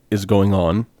is going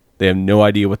on. They have no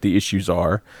idea what the issues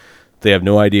are. They have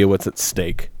no idea what's at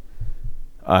stake.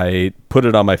 I put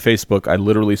it on my Facebook. I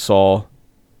literally saw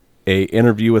a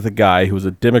interview with a guy who was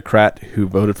a Democrat who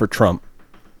voted for Trump.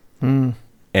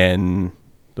 And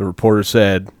the reporter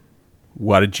said,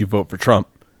 "Why did you vote for Trump?"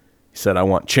 He said, "I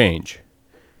want change."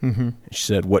 She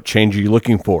said, "What change are you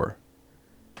looking for?"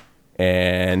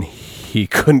 And he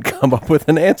couldn't come up with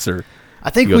an answer. I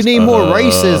think we need more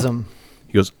racism.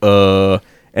 He goes,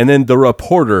 and then the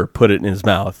reporter put it in his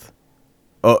mouth.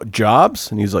 Jobs?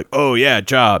 And he's like, "Oh yeah,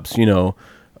 jobs,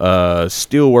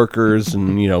 steel workers,"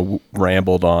 and,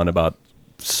 rambled on about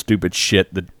stupid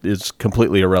shit that is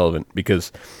completely irrelevant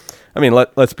because,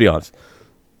 let's be honest.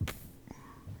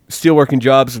 Steelworking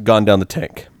jobs have gone down the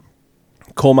tank.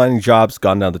 Coal mining jobs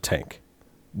gone down the tank.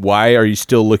 Why are you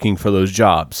still looking for those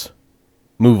jobs?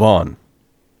 Move on.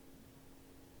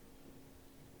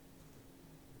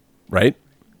 Right?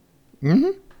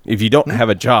 Mm-hmm. If you don't have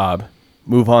a job,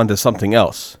 move on to something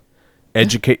else.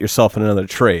 Educate yourself in another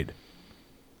trade.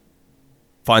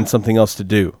 Find something else to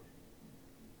do.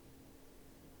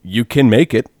 You can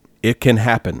make it. It can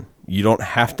happen. You don't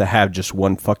have to have just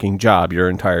one fucking job your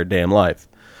entire damn life.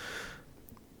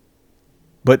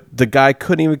 But the guy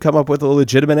couldn't even come up with a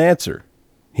legitimate answer.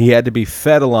 He had to be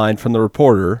fed a line from the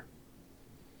reporter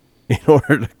in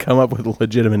order to come up with a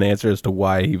legitimate answer as to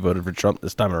why he voted for Trump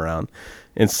this time around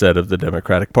instead of the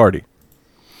Democratic Party.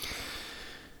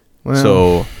 Well,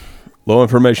 so low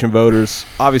information voters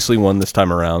obviously won this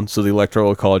time around, so the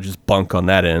Electoral College is bunk on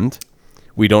that end.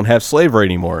 We don't have slavery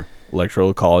anymore.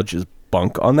 Electoral College is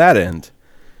bunk on that end.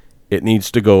 It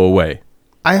needs to go away.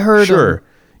 I heard... Sure,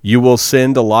 you will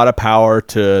send a lot of power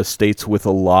to states with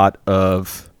a lot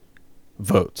of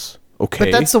votes. Okay.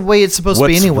 But that's the way it's supposed to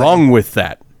be anyway. What's wrong with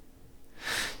that?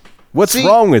 What's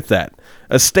wrong with that?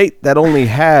 A state that only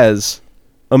has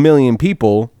 1 million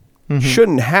people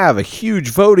shouldn't have a huge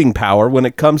voting power when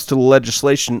it comes to the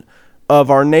legislation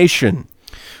of our nation.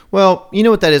 Well, you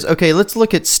know what that is. Okay, let's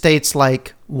look at states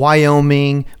like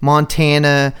Wyoming,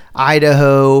 Montana,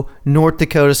 Idaho, North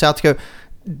Dakota, South Dakota.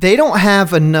 They don't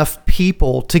have enough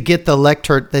people to get the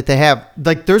electorate that they have.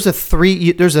 Like there's a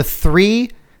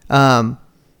three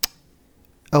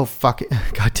oh fuck it.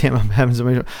 God damn, I'm having so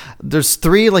many. There's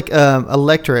 3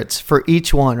 electorates for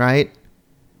each one, right?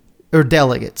 Or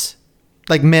delegates.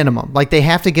 Like minimum. Like they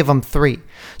have to give them 3.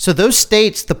 So those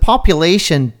states, the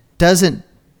population doesn't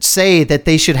say that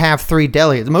they should have 3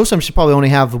 delegates. Most of them should probably only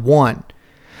have 1.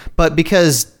 But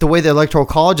because the way the Electoral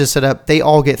College is set up, they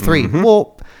all get 3.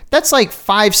 Well, that's like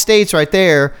 5 states right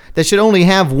there that should only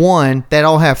have 1 that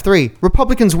all have 3.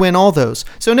 Republicans win all those.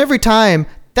 So in every time,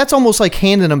 that's almost like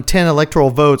handing them 10 electoral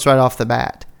votes right off the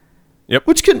bat. Yep.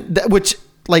 Which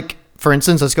like, for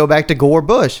instance, let's go back to Gore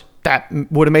Bush. That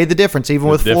would have made the difference, even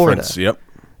with Florida. Yep.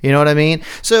 You know what I mean?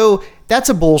 So that's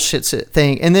a bullshit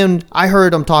thing. And then I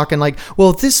heard them talking like,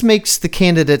 well, this makes the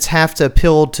candidates have to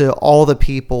appeal to all the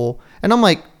people. And I'm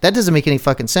like, that doesn't make any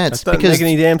fucking sense. That doesn't make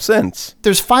any damn sense.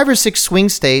 There's 5 or 6 swing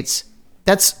states.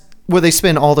 That's where they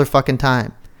spend all their fucking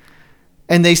time.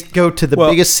 And they go to the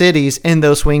biggest cities in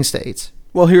those swing states.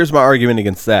 Well, here's my argument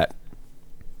against that.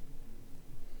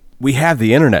 We have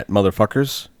the internet,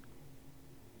 motherfuckers.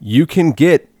 You can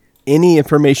get any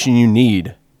information you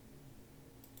need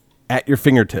at your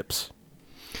fingertips.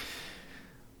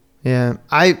 Yeah,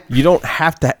 you don't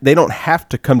have to. They don't have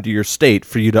to come to your state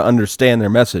for you to understand their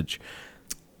message.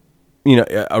 You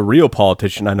know, a real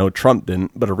politician. I know Trump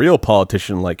didn't, but a real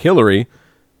politician like Hillary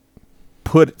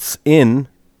puts in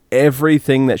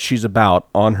everything that she's about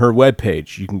on her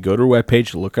webpage. You can go to her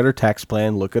webpage, look at her tax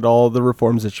plan, look at all the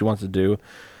reforms that she wants to do.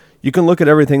 You can look at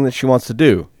everything that she wants to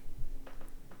do.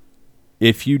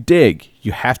 If you dig,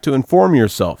 you have to inform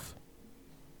yourself.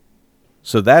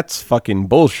 So that's fucking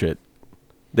bullshit.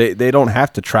 They don't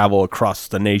have to travel across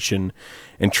the nation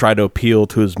and try to appeal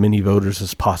to as many voters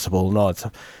as possible and all that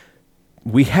stuff.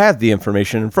 We have the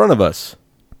information in front of us.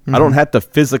 I don't have to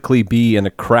physically be in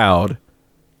a crowd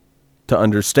to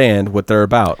understand what they're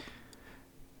about.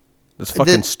 It's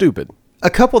fucking stupid. A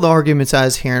couple of the arguments I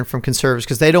was hearing from conservatives,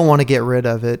 because they don't want to get rid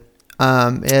of it,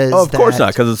 is of course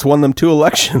not, because it's won them 2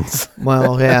 elections.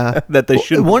 Well, yeah. That they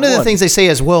shouldn't. One of the won. things they say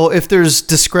is, well, if there's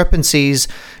discrepancies,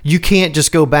 you can't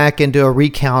just go back and do a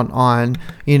recount on,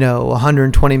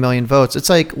 120 million votes. It's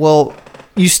like, well,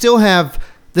 you still have...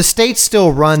 The states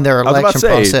still run their election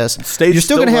process. States You're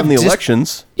still going to have the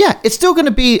elections. Yeah, it's still going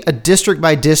to be a district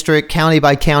by district, county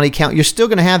by county count. You're still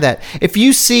going to have that. If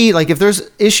you see, like, if there's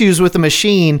issues with the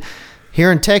machine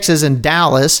here in Texas and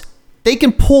Dallas, they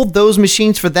can pull those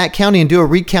machines for that county and do a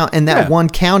recount in that one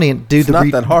county and do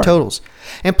the totals.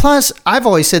 And plus, I've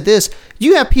always said this,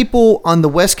 you have people on the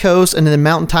West Coast and in the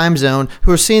Mountain Time Zone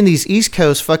who are seeing these East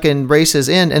Coast fucking races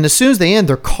end, and as soon as they end,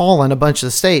 they're calling a bunch of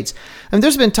the states. And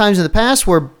there's been times in the past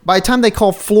where by the time they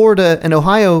call Florida and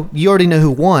Ohio, you already know who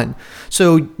won.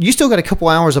 So you still got a couple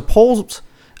hours of polls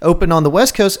open on the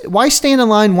West Coast. Why stand in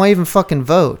line? Why even fucking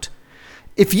vote?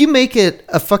 If you make it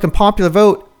a fucking popular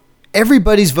vote,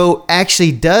 everybody's vote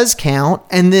actually does count,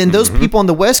 and then those people on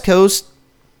the West Coast,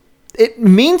 it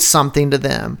means something to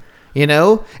them.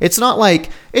 It's not like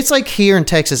it's like here in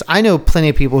Texas. I know plenty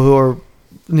of people who are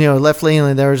left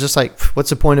leaning. They're just like, what's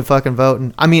the point of fucking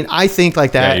voting? I mean, I think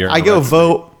like that. Yeah, I go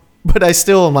vote, but I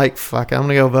still am like, fuck, I'm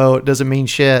gonna go vote. Doesn't mean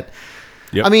shit.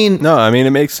 Yep. I mean, it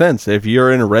makes sense if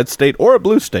you're in a red state or a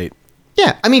blue state.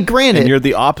 Yeah, I mean, granted, and you're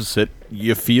the opposite.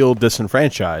 You feel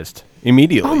disenfranchised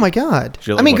immediately. Oh my god!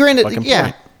 Like, I mean, granted, yeah.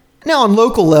 Point? Now on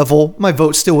local level, my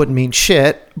vote still wouldn't mean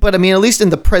shit. But I mean, at least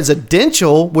in the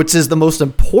presidential, which is the most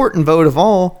important vote of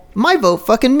all, my vote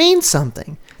fucking means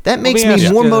something. That makes me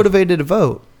more motivated to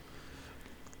vote.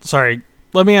 Sorry,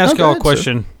 let me ask y'all a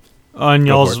question on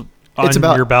y'all's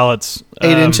on your ballots.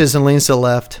 8 inches and leans to the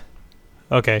left.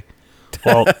 Okay.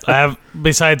 Well, I have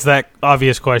besides that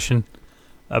obvious question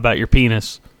about your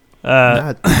penis.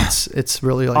 It's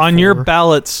really like on 4. your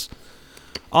ballots.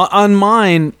 On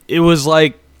mine, it was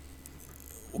like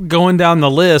going down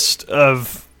the list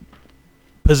of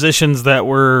positions that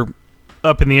were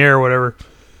up in the air or whatever.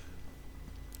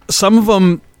 Some of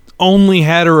them only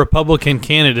had a Republican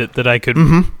candidate that I could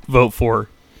vote for.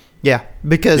 Yeah,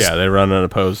 because they run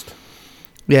unopposed.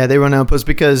 Yeah, they run unopposed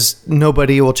because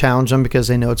nobody will challenge them because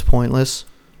they know it's pointless,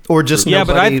 or just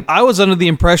nobody. But I was under the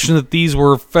impression that these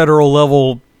were federal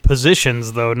level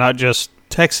positions, though, not just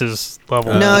Texas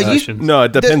level positions.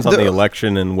 It depends on the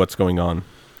election and what's going on.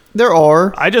 There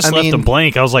are. I just left them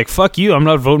blank. I was like, "Fuck you! I'm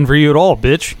not voting for you at all,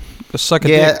 bitch." Go suck a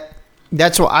dick.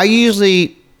 That's what I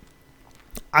usually.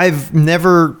 There's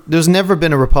never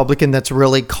been a Republican that's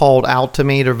really called out to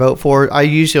me to vote for. I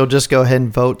usually will just go ahead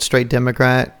and vote straight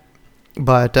Democrat.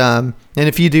 But and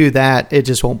if you do that, it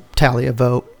just won't tally a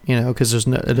vote, because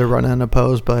they're running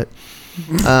unopposed. But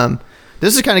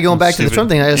this is kind of going back to the Trump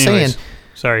thing I was saying.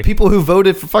 Sorry, people who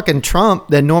voted for fucking Trump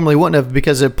that normally wouldn't have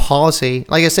because of policy.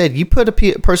 Like I said, you put a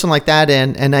person like that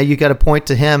in, and now you got to point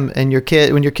to him and your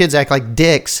kid when your kids act like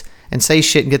dicks and say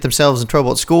shit and get themselves in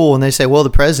trouble at school, and they say, well, the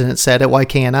president said it, why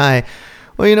can't I?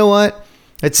 Well, you know what?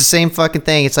 It's the same fucking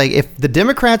thing. It's like if the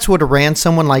Democrats would have ran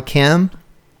someone like him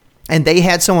and they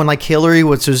had someone like Hillary,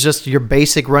 which was just your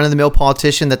basic run-of-the-mill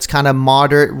politician that's kind of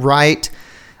moderate right,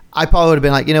 I probably would have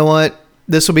been like, you know what?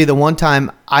 This will be the one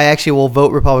time I actually will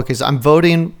vote Republicans. I'm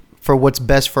voting for what's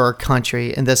best for our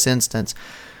country in this instance.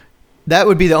 That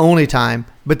would be the only time.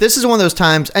 But this is one of those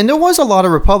times, and there was a lot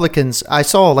of Republicans I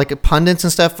saw, like pundits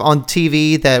and stuff on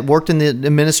TV that worked in the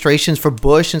administrations for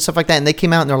Bush and stuff like that, and they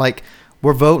came out and they're like,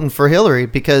 we're voting for Hillary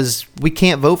because we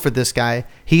can't vote for this guy.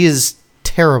 He is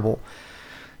terrible.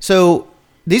 So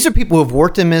these are people who have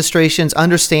worked in administrations,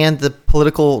 understand the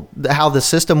how the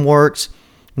system works,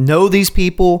 know these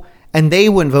people, and they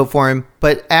wouldn't vote for him.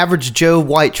 But average Joe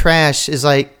white trash is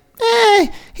like,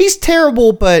 he's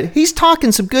terrible, but he's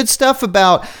talking some good stuff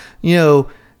about,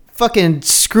 fucking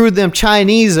screwed them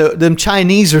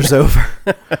Chinesers over.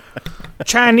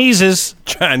 Chinesers.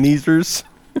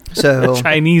 So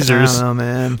Chinesers. I don't know,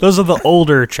 man. Those are the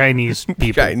older Chinese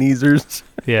people. Chinesers.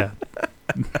 Yeah.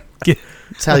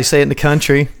 That's how you say it in the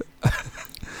country.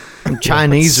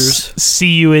 Chinesers.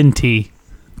 CUNT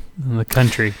in the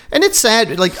country. And it's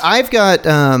sad. Like I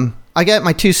got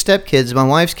my 2 stepkids, my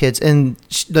wife's kids, and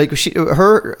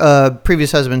her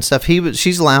previous husband and stuff.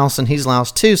 She's Laos and he's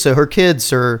Laos too. So her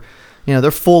kids are,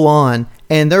 they're full on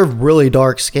and they're really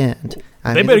dark skinned.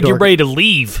 They better get ready to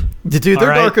leave. Dude,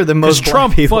 they're darker than most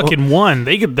Trump people. fucking won.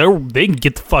 They can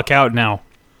get the fuck out now.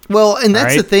 Well, and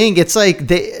that's the Right? thing. It's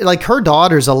like her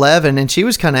daughter's 11, and she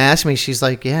was kind of asking me. She's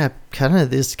like, "Yeah, kind of.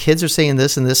 These kids are saying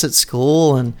this and this at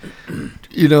school, and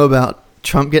about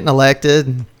Trump getting elected."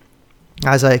 And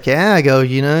I was like, "Yeah." I go,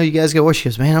 "You guys go." Well, she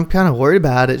goes, "Man, I'm kind of worried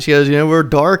about it." She goes, "We're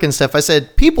dark and stuff." I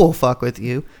said, "People will fuck with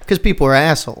you because people are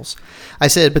assholes." I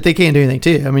said, "But they can't do anything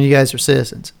too. I mean, you guys are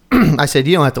citizens." I said,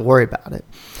 "You don't have to worry about it."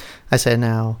 I said,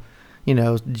 "Now,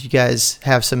 you guys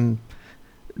have some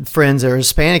friends that are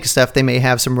Hispanic and stuff, they may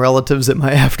have some relatives that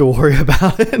might have to worry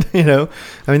about it, I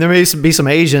mean, there may be some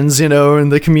Asians, in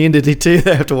the community too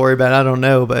that have to worry about it. I don't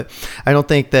know, but I don't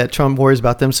think that Trump worries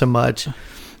about them so much.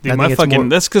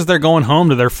 Dude, that's because they're going home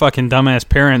to their fucking dumbass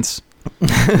parents.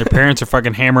 Their parents are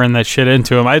fucking hammering that shit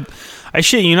into them. I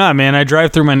shit you not, man. I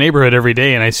drive through my neighborhood every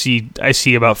day and I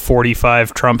see about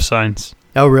 45 Trump signs.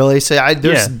 Oh, really? So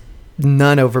there's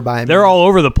none over by me. They're all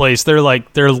over the place. They're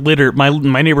littered.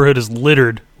 My neighborhood is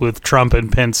littered with Trump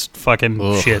and Pence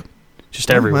fucking shit,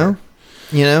 just everywhere.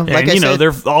 Well, like I said,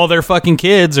 they're all their fucking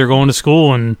kids are going to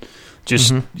school and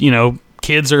just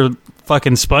kids are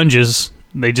fucking sponges.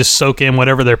 They just soak in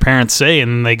whatever their parents say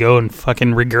and they go and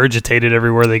fucking regurgitate it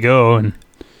everywhere they go. And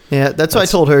yeah, that's what I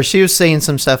told her. She was saying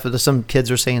some stuff. Some kids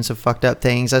were saying some fucked up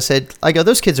things. I go,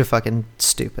 those kids are fucking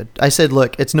stupid. I said,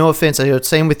 look, it's no offense. I go,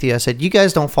 same with you. I said, you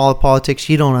guys don't follow politics.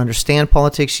 You don't understand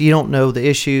politics. You don't know the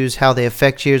issues, how they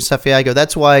affect you and stuff. Yeah, I go,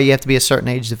 that's why you have to be a certain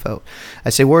age to vote. I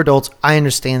say, we're adults. I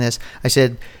understand this. I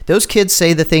said, those kids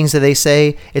say the things that they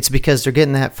say. It's because they're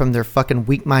getting that from their fucking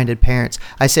weak-minded parents.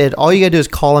 I said, all you got to do is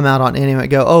call them out on anyone.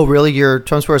 Go, oh, really? You're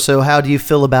Trump supporter, so how do you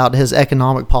feel about his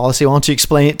economic policy? Why don't you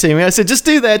explain it to me? I said, just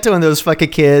do that to one of those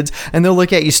fucking kids, and they'll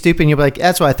look at you stupid, and you'll be like,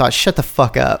 that's what I thought. Shut the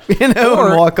fuck up, and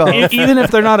walk off. Even if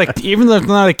they're not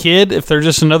a kid, if they're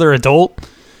just another adult,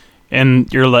 and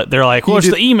they're like, what's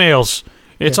the emails?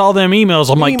 It's all them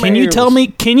emails. I'm like,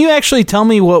 can you actually tell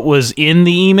me what was in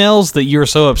the emails that you're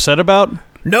so upset about?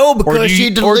 No, because she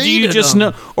deleted or do you just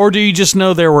them. Or do you just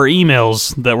know there were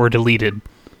emails that were deleted?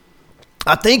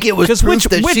 I think it was proof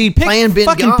that she planned Benghazi.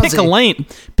 Fucking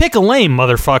pick a lane,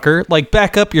 motherfucker. Like,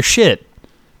 back up your shit.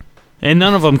 And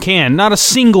none of them can. Not a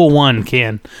single one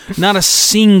can. Not a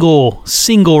single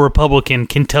Republican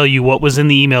can tell you what was in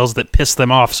the emails that pissed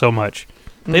them off so much.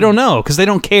 They don't know because they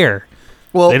don't care.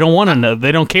 Well, they don't want to know.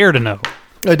 They don't care to know.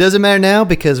 It doesn't matter now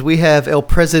because we have El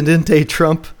Presidente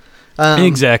Trump.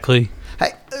 Exactly.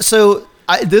 So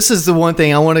this is the one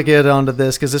thing I want to get onto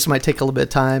this because this might take a little bit of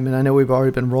time, and I know we've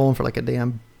already been rolling for like a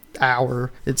damn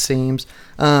hour, it seems.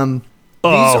 These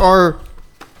are...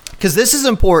 Because this is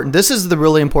important. This is the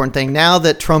really important thing. Now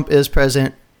that Trump is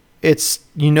president, it's,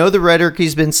 the rhetoric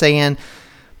he's been saying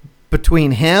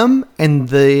between him and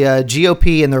the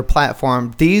GOP and their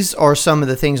platform. These are some of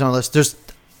the things on the list. There's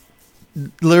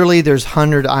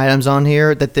 100 items on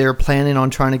here that they're planning on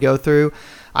trying to go through.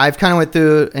 I've kind of went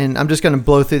through, and I'm just going to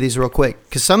blow through these real quick.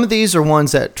 Because some of these are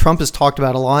ones that Trump has talked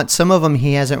about a lot. Some of them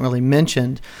he hasn't really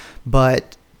mentioned,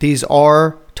 but these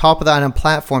are top of the item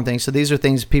platform things. So these are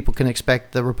things people can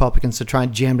expect the Republicans to try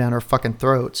and jam down our fucking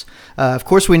throats. Of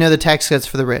course, we know the tax cuts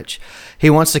for the rich. He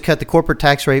wants to cut the corporate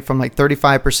tax rate from like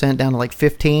 35% down to like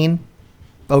 15%.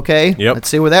 Okay, yep. Let's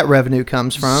see where that revenue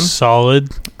comes from. Solid.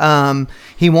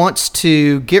 He wants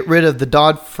to get rid of the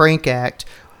Dodd-Frank Act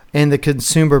and the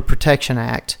Consumer Protection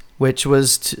Act, which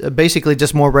was basically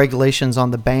just more regulations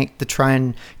on the bank to try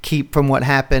and keep from what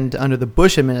happened under the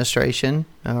Bush administration,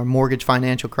 mortgage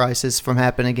financial crisis, from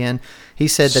happening again. He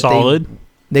said that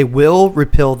they will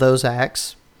repeal those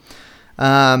acts. They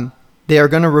are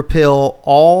going to repeal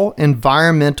all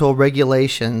environmental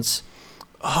regulations.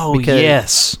 Oh,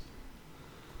 yes.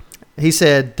 He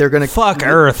said they're going to... Fuck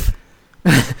Earth.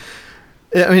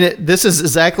 I mean, this is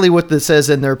exactly what this says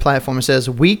in their platform. It says,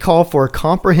 we call for a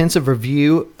comprehensive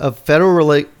review of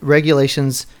federal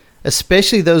regulations,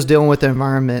 especially those dealing with the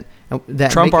environment.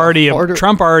 That Trump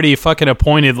already fucking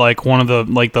appointed like one of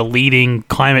the leading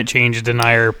climate change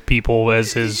denier people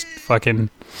as his fucking...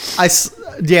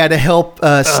 to help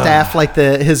staff like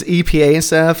his EPA and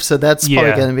stuff. So that's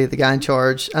probably going to be the guy in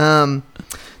charge.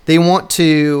 They want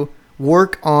to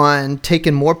work on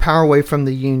taking more power away from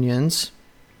the unions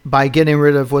by getting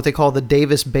rid of what they call the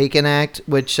Davis-Bacon Act,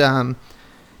 which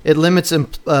it limits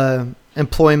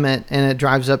employment and it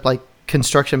drives up like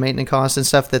construction maintenance costs and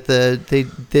stuff.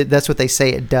 That's what they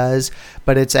say it does,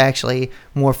 but it's actually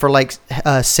more for like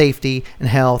safety and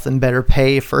health and better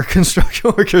pay for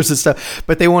construction workers and stuff.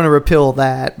 But they want to repeal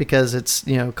that because it's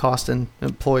costing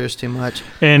employers too much.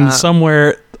 And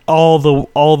somewhere all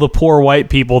the poor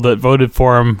white people that voted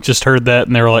for him just heard that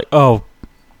and they were like, oh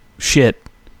shit.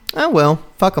 Oh, well,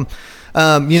 fuck them.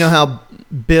 You know how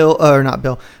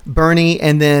Bernie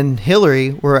and then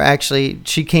Hillary were actually,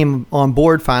 she came on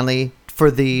board finally for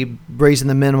the raising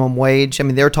the minimum wage. I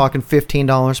mean, they were talking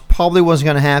 $15. Probably wasn't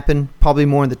going to happen. Probably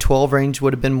more in the 12 range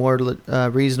would have been more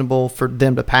reasonable for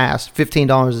them to pass.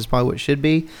 $15 is probably what it should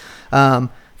be. Of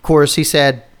course, he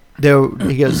said,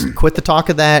 he goes, quit the talk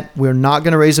of that. We're not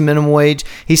going to raise the minimum wage.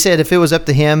 He said if it was up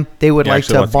to him, they would like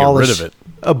to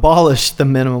abolish the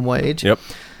minimum wage. Yep.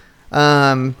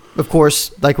 Of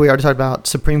course, like we already talked about,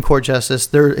 Supreme Court justice.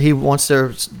 He wants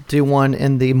to do one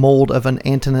in the mold of an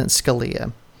Antonin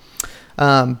Scalia.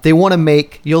 They want to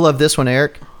make, you'll love this one,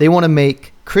 Eric. They want to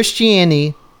make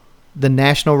Christianity the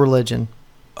national religion.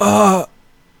 Are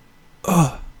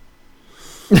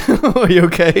you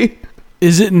okay?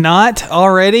 Is it not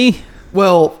already?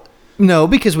 Well, no,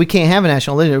 because we can't have a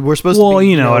national religion. We're supposed to be. Well,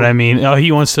 you know what I mean. Oh,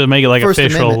 he wants to make it like First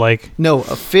official, Amendment. like No,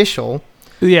 official.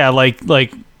 yeah, like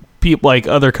people like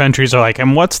other countries are like,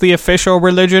 and what's the official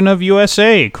religion of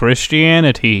USA?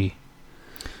 Christianity.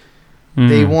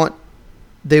 They want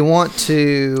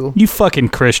to. You fucking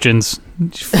Christians.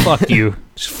 Fuck you.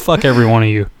 Just fuck every one of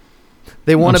you.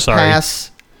 They want I'm to sorry.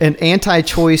 pass an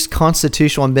anti-choice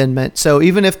constitutional amendment. So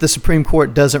even if the Supreme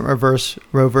Court doesn't reverse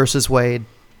Roe versus Wade,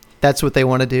 that's what they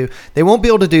want to do. They won't be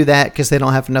able to do that because they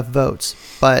don't have enough votes.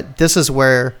 But this is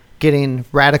where getting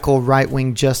radical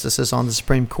right-wing justices on the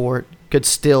Supreme Court could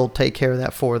still take care of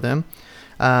that for them.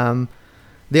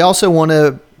 They also want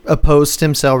to oppose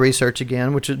stem cell research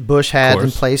again, which Bush had in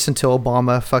place until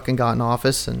Obama fucking got in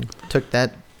office and took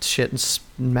that shit and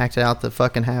smacked it out the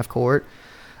fucking half court.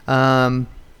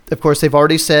 Of course, they've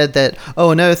already said that,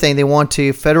 another thing, they want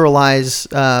to federalize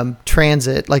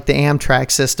transit, like the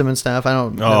Amtrak system and stuff. I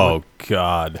don't know. Oh,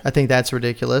 God. I think that's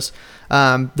ridiculous.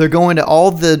 They're going to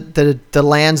all the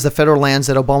lands, the federal lands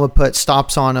that Obama put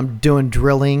stops on them, doing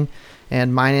drilling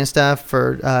and mining stuff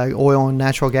for oil and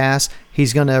natural gas.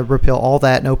 He's going to repeal all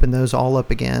that and open those all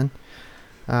up again.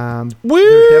 Definitely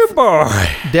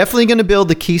going to build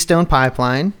the Keystone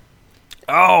Pipeline.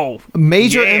 Oh,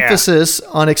 Major emphasis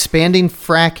on expanding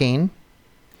fracking.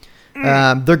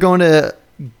 They're going to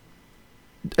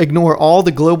ignore all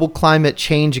the global climate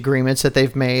change agreements that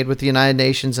they've made with the United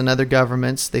Nations and other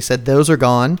governments. They said those are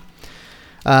gone.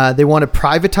 They want to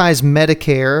privatize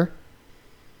Medicare,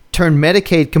 turn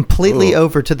Medicaid completely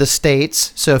over to the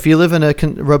states. So if you live in a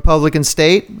Republican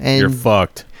state and you're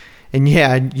fucked. And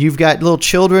yeah, you've got little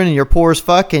children and you're poor as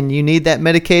fuck and you need that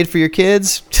Medicaid for your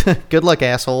kids, good luck,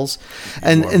 assholes.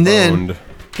 And then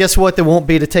guess what there won't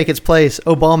be to take its place?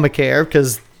 Obamacare,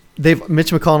 because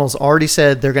Mitch McConnell's already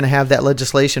said they're going to have that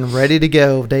legislation ready to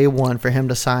go day one for him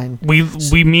to sign.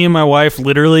 Me and my wife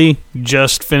literally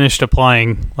just finished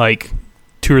applying like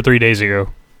 2 or 3 days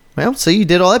ago. Well, so you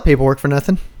did all that paperwork for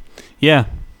nothing. Yeah,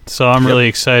 so I'm really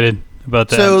excited about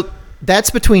that. So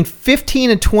that's between 15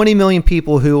 and 20 million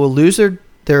people who will lose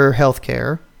their health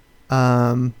care,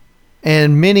 and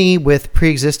many with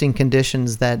pre-existing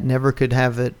conditions that never could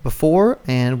have it before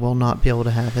and will not be able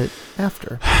to have it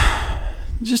after.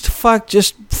 Just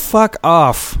fuck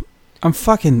off. I'm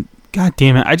fucking, god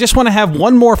damn it. I just want to have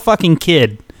one more fucking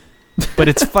kid, but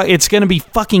it's going to be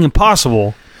fucking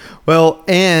impossible. Well,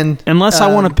 and unless I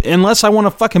want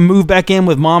to fucking move back in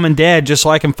with mom and dad just so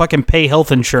I can fucking pay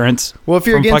health insurance. Well, if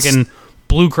you're from against fucking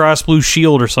Blue Cross Blue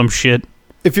Shield or some shit.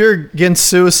 If you're against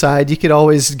suicide, you could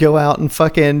always go out and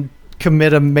fucking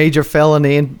commit a major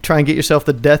felony and try and get yourself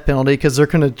the death penalty, because they're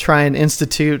going to try and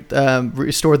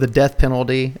restore the death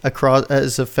penalty across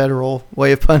as a federal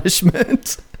way of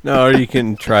punishment. No, or you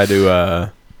can try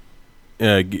to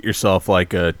get yourself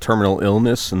like a terminal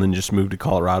illness and then just move to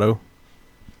Colorado.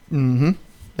 Mm-hmm.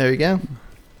 There you go.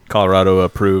 Colorado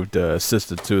approved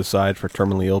assisted suicide for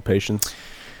terminally ill patients.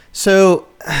 So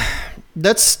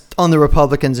that's on the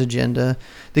Republicans' agenda.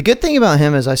 The good thing about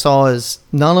him, as I saw, is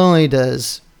not only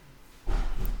is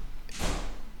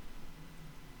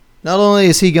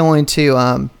he going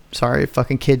to sorry,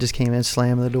 fucking kid just came in,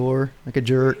 slammed the door like a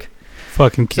jerk.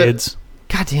 Fucking kids.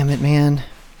 God damn it, man.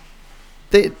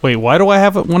 Wait, why do I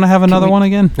want to have another one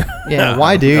again? Yeah,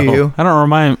 why do you? I don't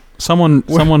remind someone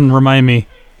remind me.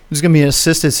 There's going to be an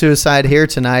assisted suicide here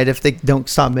tonight if they don't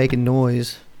stop making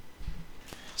noise.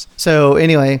 So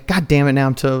anyway, god damn it, now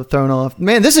I'm thrown off.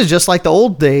 Man, this is just like the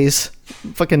old days.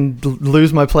 Fucking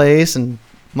lose my place and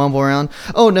mumble around.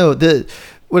 Oh no, what I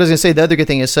was going to say, the other good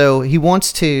thing is, so he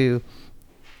wants to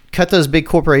cut those big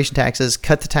corporation taxes,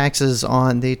 cut the taxes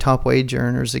on the top wage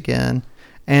earners again.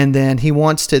 And then he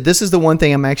wants to, this is the one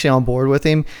thing I'm actually on board with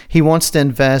him. He wants to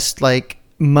invest like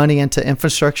money into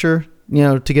infrastructure,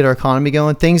 to get our economy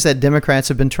going. Things that Democrats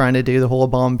have been trying to do the whole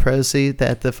Obama presidency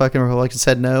that the fucking Republicans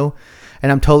said no.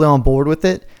 And I'm totally on board with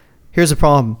it. Here's the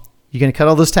problem. You're going to cut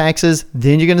all those taxes,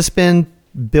 then you're going to spend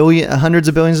hundreds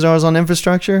of billions of dollars on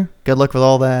infrastructure. Good luck with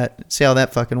all that. See how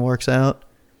that fucking works out.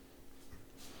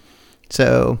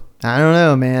 So, I don't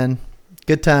know, man.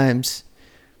 Good times.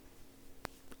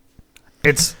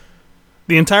 It's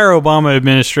the entire Obama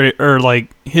administration, or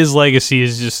like his legacy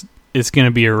is just, it's going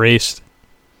to be erased.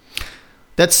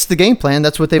 That's the game plan.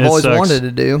 That's what they've always wanted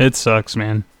to do. It sucks,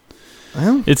 man.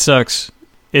 Well, it sucks.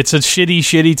 It's a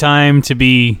shitty time to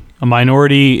be a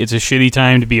minority. It's a shitty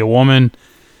time to be a woman.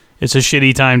 It's a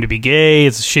shitty time to be gay.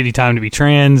 It's a shitty time to be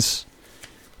trans.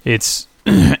 And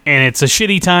it's a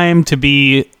shitty time to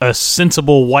be a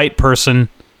sensible white person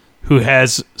who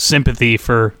has sympathy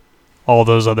for all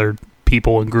those other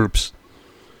people and groups.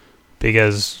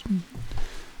 Because,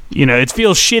 it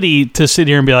feels shitty to sit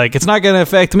here and be like, it's not going to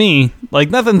affect me. Like,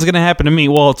 nothing's going to happen to me.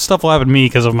 Well, stuff will happen to me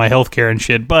because of my healthcare and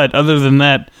shit. But other than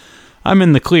that, I'm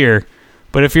in the clear.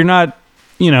 But if you're not,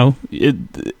 you're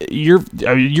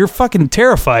fucking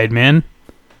terrified, man.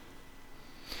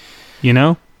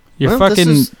 You're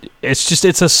fucking.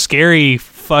 It's a scary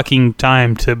fucking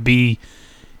time to be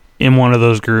in one of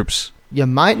those groups. You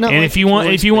might not. And if you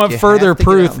want further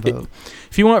proof,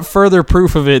 if you want further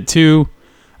proof of it too,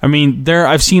 I mean,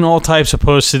 I've seen all types of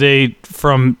posts today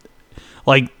from,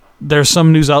 like, there's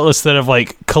some news outlets that have,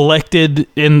 like, collected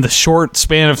in the short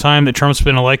span of time that Trump's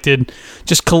been elected,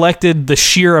 just collected the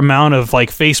sheer amount of,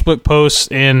 like, Facebook posts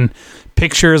and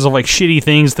pictures of, like, shitty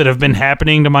things that have been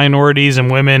happening to minorities and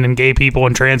women and gay people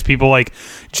and trans people, like,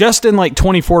 just in, like,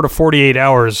 24 to 48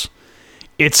 hours.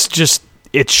 It's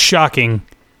shocking.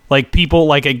 Like, people,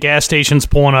 like, at gas stations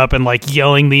pulling up and, like,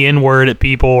 yelling the N-word at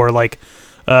people, or, like,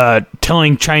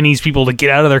 telling Chinese people to get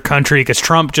out of their country because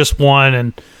Trump just won.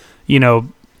 And,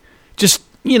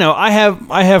 I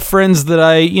have friends that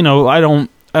I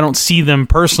don't see them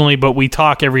personally, but we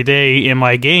talk every day in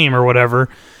my game or whatever,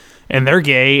 and they're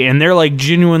gay, and they're, like,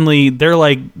 genuinely, they're,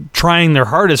 like, trying their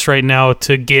hardest right now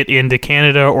to get into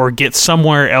Canada or get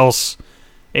somewhere else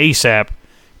ASAP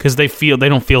because they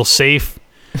don't feel safe.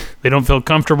 They don't feel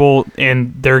comfortable,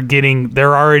 and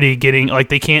they're already getting, like,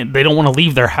 they don't want to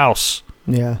leave their house.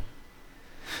 Yeah.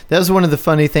 That was one of the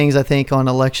funny things, I think, on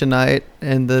election night,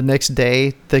 and the next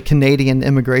day, the Canadian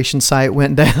immigration site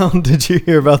went down. Did you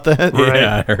hear about that?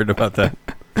 Yeah, I heard about that.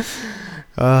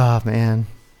 Oh, man.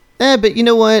 But you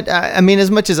know what? I mean, as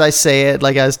much as I say it,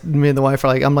 like, me and the wife are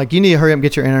like, I'm like, you need to hurry up and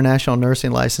get your international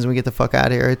nursing license and we get the fuck out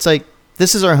of here. It's like,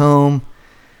 this is our home,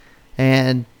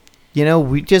 and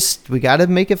we got to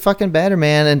make it fucking better,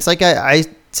 man. And it's like I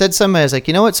said something, I was like,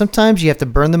 you know what? Sometimes you have to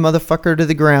burn the motherfucker to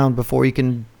the ground before you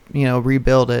can,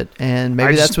 rebuild it. And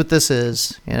maybe that's what this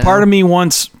is. Part of me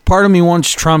wants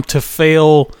Trump to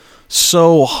fail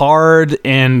so hard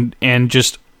and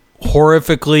just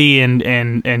horrifically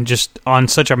and just on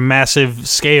such a massive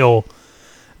scale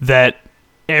that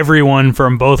everyone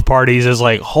from both parties is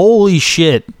like, holy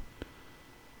shit.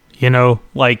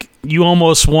 Like, you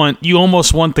almost want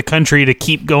the country to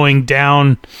keep going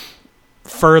down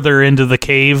further into the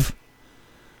cave,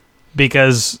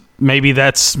 because maybe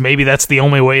that's the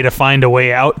only way to find a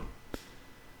way out.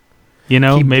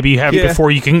 Maybe you have before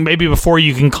you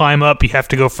can climb up, you have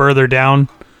to go further down.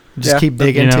 Just keep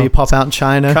digging until you pop out in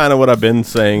China. Kind of what I've been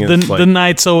saying. Is the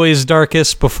night's always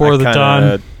darkest before the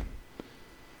dawn.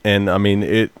 And I mean,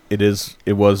 it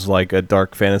was like a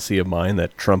dark fantasy of mine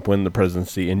that Trump win the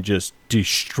presidency and just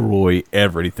destroy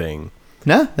everything.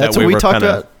 No, that's what we talked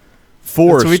about.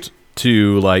 Forced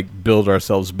to, like, build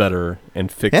ourselves better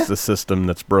and fix the system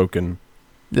that's broken.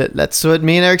 That's what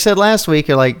me and Eric said last week.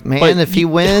 You're like, man, if he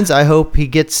wins, I hope he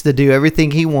gets to do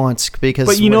everything he wants, because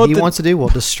what he wants to do will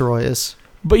destroy us.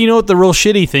 But you know what the real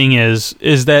shitty thing is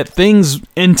that things,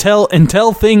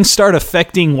 until things start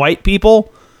affecting white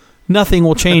people, nothing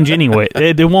will change anyway.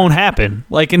 It won't happen.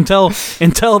 Like, until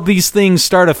these things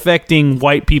start affecting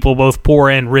white people, both poor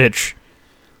and rich,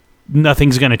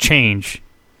 nothing's going to change.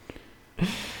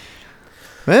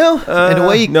 Well, in a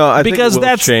way, no, I think it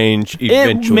will change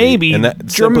eventually. Maybe, and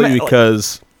that's simply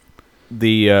because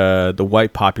the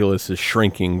white populace is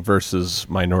shrinking versus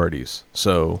minorities.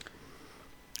 So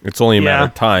it's only a matter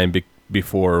of time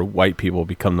before white people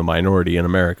become the minority in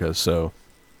America. So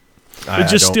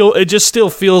it just still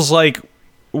feels like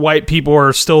white people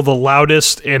are still the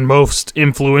loudest and most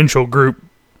influential group.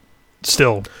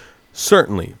 Still,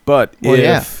 certainly, but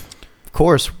of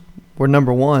course, we're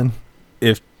number one.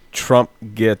 If Trump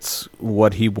gets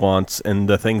what he wants and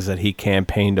the things that he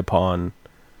campaigned upon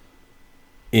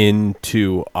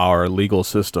into our legal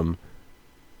system,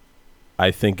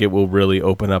 I think it will really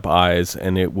open up eyes,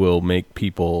 and it will make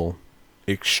people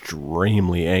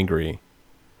extremely angry.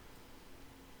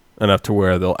 enough to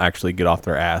where they'll actually get off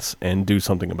their ass and do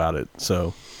something about it.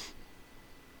 So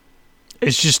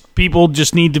it's just people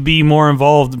just need to be more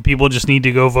involved. People just need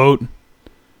to go vote.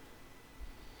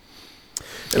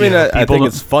 I mean, I think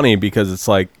it's funny because it's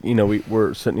like, you know,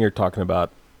 we're sitting here talking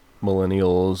about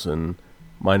millennials and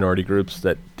minority groups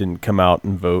that didn't come out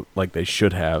and vote like they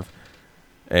should have.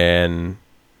 And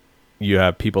you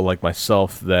have people like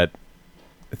myself that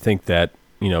think that,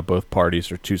 you know, both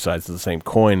parties are two sides of the same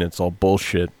coin. It's all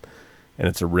bullshit and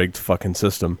it's a rigged fucking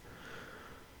system.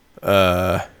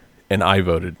 And I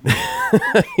voted.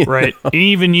 Right. And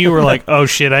even you were like, "Oh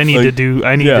shit, I need to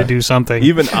do something."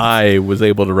 Even I was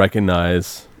able to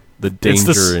recognize the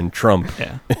danger in Trump.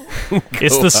 Yeah.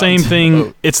 It's the same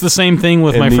thing. It's the same thing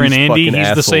with my friend Andy.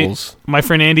 He's the same. My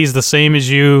friend Andy's the same as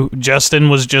you. Justin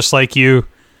was just like you,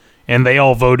 and they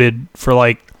all voted for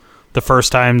like the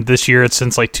first time this year. It's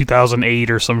since like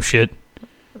 2008 or some shit.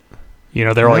 You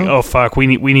know, they're like, "Oh fuck, we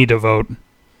need to vote."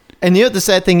 And you know what the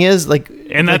sad thing is, like,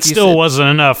 and that still wasn't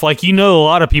enough. Like, you know, a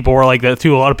lot of people were like that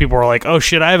too. A lot of people were like, "Oh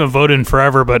shit, I haven't voted in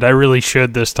forever, but I really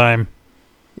should this time."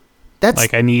 That's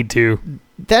like, I need to.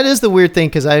 That is the weird thing,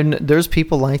 because there's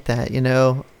people like that, you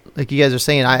know, like you guys are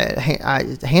saying.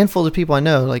 A handful of people I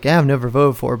know, like, I've never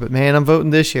voted for, but man, I'm voting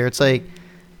this year. It's like,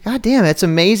 god damn, it's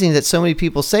amazing that so many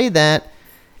people say that,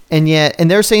 and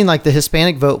they're saying like the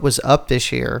Hispanic vote was up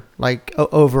this year, like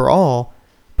overall,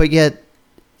 but yet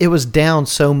it was down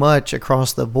so much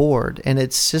across the board. And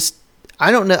it's just, I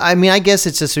don't know. I mean, I guess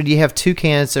it's just when you have two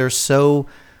candidates that are so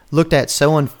looked at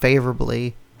so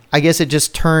unfavorably, I guess it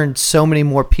just turned so many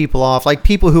more people off. Like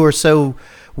people who are so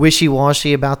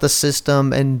wishy-washy about the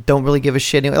system and don't really give a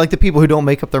shit anyway. Like the people who don't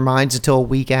make up their minds until a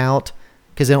week out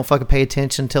because they don't fucking pay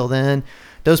attention until then.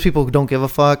 Those people who don't give a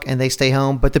fuck and they stay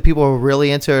home. But the people who are really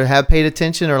into it, have paid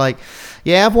attention, are like,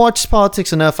 yeah, I've watched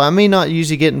politics enough. I may not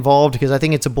usually get involved because I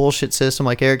think it's a bullshit system,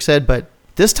 like Eric said, but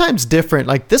this time's different.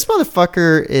 Like, this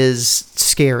motherfucker is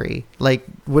scary. Like,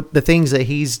 what the things that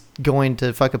he's going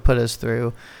to fucking put us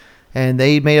through. And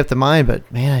they made up their mind,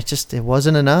 but man, it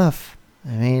wasn't enough.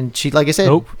 I mean, she, like I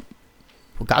said,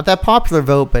 got that popular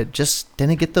vote, but just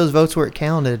didn't get those votes where it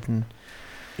counted. And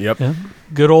yep. Yeah.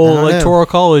 Good old Electoral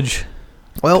College.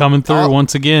 Well, coming through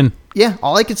once again. Yeah,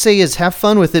 all I could say is have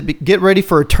fun with it. Get ready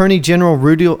for Attorney General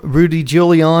Rudy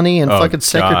Giuliani and fucking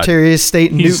Secretary of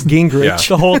State Newt Gingrich. Yeah.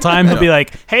 The whole time he'll be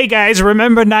like, "Hey guys,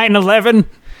 remember 9/11?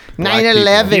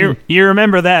 9/11. You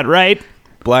remember that, right?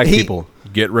 Black people,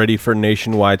 get ready for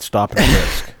nationwide stop and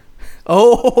frisk."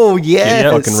 Oh yes,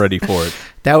 get fucking ready for it.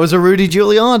 That was a Rudy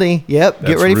Giuliani. Yep,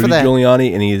 get ready for that. Rudy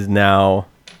Giuliani, and he is now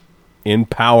in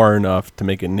power enough to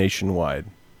make it nationwide.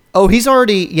 Oh, he's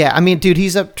already, yeah. I mean, dude,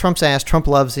 he's up Trump's ass. Trump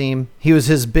loves him. He was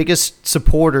his biggest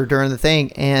supporter during the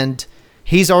thing, and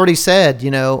he's already said,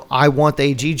 you know, I want the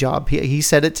AG job. He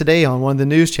said it today on one of the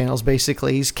news channels,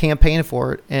 basically. He's campaigning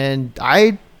for it, and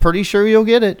I'm pretty sure he'll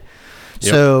get it.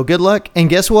 Yep. So good luck. And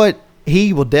guess what?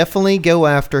 He will definitely go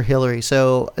after Hillary.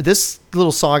 So this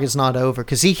little saga is not over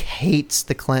because he hates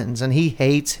the Clintons, and he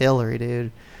hates Hillary,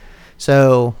 dude.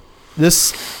 So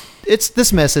this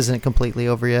mess isn't completely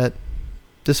over yet.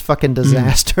 This fucking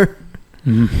disaster.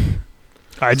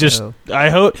 I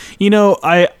hope, you know,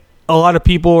 a lot of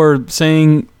people are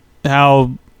saying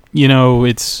how, you know,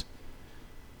 it's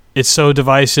so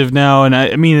divisive now, and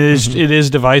I mean it is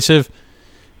divisive,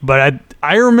 but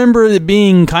I remember it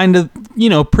being kind of, you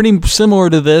know, pretty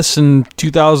similar to this in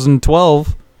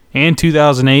 2012 and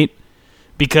 2008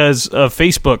 because of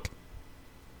Facebook.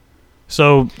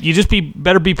 So you just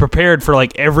better be prepared for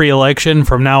like every election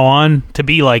from now on to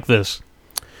be like this.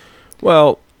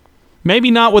 Well, maybe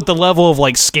not with the level of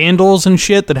like scandals and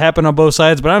shit that happen on both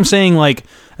sides, but I'm saying like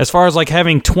as far as like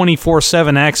having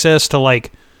 24/7 access to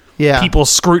like people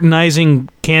scrutinizing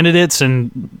candidates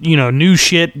and, you know, new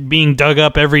shit being dug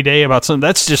up every day about something.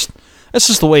 That's just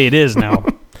the way it is now.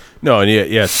 No,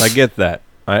 yes, I get that.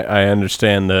 I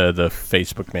understand the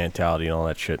Facebook mentality and all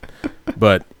that shit,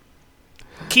 but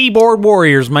keyboard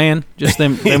warriors, man, just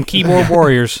them keyboard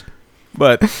warriors.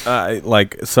 But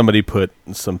like somebody put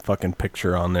some fucking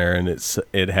picture on there, and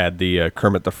it had the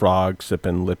Kermit the Frog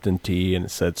sipping Lipton tea, and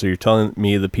it said, "So you're telling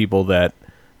me the people that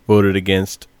voted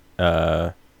against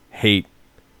hate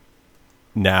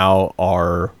now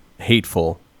are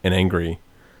hateful and angry?"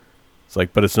 It's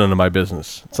like, but it's none of my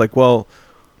business. It's like, well,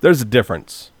 there's a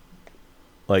difference.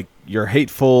 Like, you're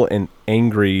hateful and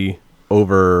angry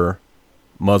over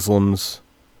Muslims,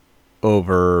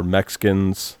 over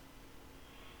Mexicans,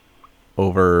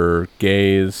 over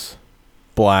gays,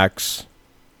 blacks.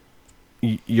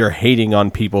 You're hating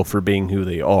on people for being who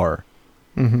they are.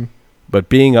 Mm-hmm. But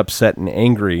being upset and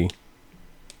angry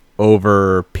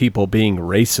over people being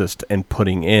racist and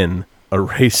putting in a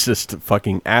racist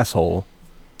fucking asshole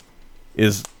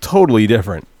is totally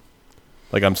different.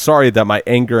 Like, I'm sorry that my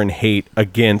anger and hate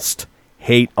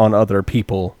on other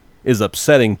people is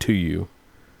upsetting to you.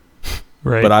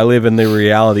 Right. But I live in the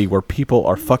reality where people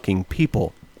are fucking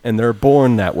people, and they're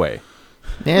born that way.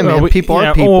 Yeah, man, people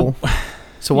are people.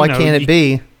 So why can't it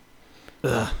be?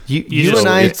 You and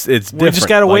I, it's different. We just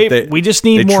gotta wait. We just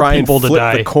need more people to die. They try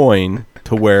and flip the coin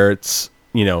to where it's,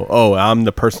 oh, I'm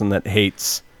the person that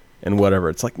hates and whatever.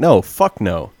 It's like, no, fuck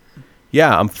no.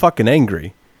 Yeah, I'm fucking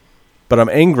angry. But I'm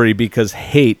angry because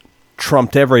hate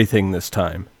trumped everything this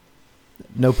time.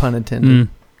 No pun intended.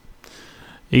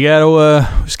 You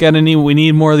gotta, we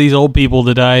need more of these old people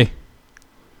to die.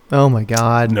 Oh my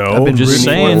God! No, I've been just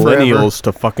saying, millennials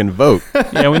to fucking vote.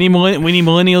 Yeah, we need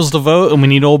millennials to vote, and we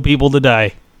need old people to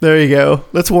die. There you go.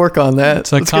 Let's work on that.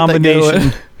 It's a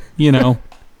combination.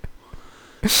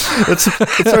 Let's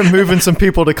start moving some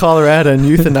people to Colorado and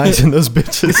euthanizing those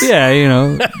bitches. Yeah,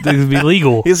 it would be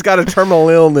legal. He's got a terminal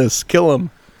illness. Kill him.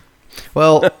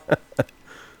 Well,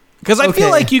 because I feel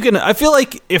like I feel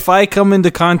like if I come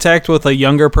into contact with a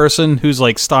younger person who's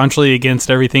like staunchly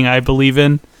against everything I believe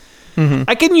in,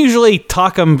 I can usually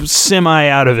talk them semi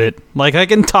out of it. Like, I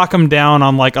can talk them down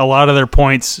on like a lot of their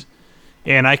points,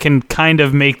 and I can kind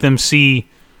of make them see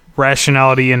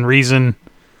rationality and reason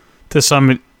to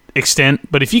some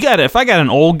extent. But if I got an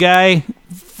old guy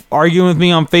arguing with me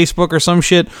on Facebook or some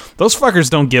shit, those fuckers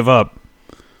don't give up.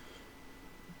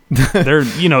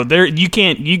 You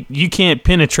can't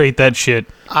penetrate that shit.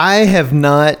 I have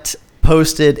not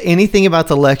posted anything about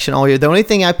the election all year. The only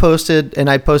thing I posted, and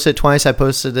I posted it twice, I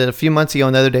posted it a few months ago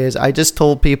and the other day, is I just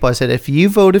told people, I said, if you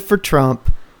voted for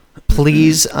Trump,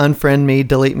 please unfriend me,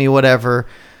 delete me, whatever,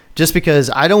 just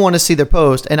because I don't want to see their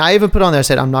post. And I even put on there, I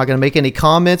said, I'm not going to make any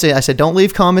comments. I said, don't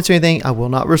leave comments or anything. I will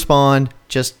not respond.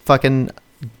 Just fucking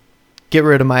get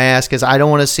rid of my ass, because I don't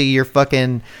want to see your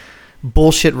fucking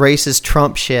bullshit racist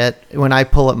Trump shit when I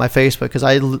pull up my Facebook, because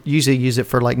I usually use it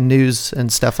for like news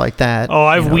and stuff like that. Oh,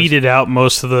 I've weeded out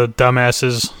most of the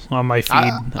dumbasses on my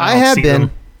feed. I have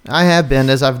been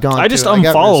as I've gone. I just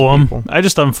unfollow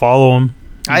them.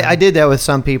 I did that with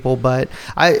some people, but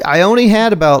I only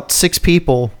had about 6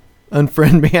 people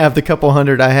unfriend me out of the couple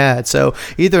hundred I had. So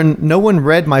either no one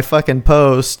read my fucking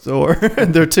post, or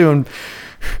they're too.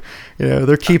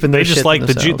 They're keeping their They just shit like to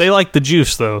the themselves. they like the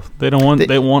juice though. They don't want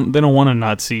to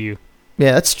not see you.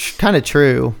 Yeah, that's kind of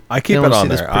true. I keep it on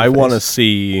there. I want to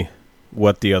see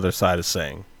what the other side is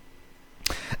saying.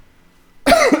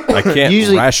 I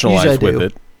can't rationalize with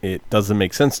it. It doesn't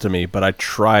make sense to me, but I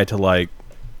try to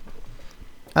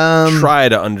try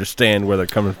to understand where they're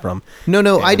coming from.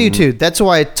 No, I do too. That's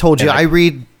why I told you. I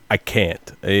read. I can't.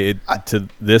 To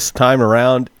this time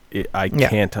around, I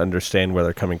can't understand where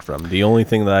they're coming from. The only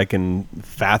thing that I can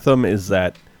fathom is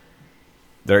that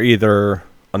they're either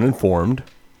uninformed,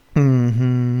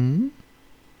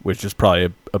 which is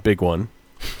probably a big one,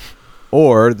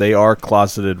 or they are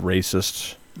closeted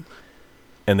racists,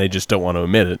 and they just don't want to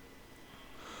admit it.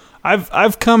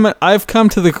 I've come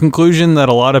to the conclusion that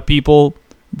a lot of people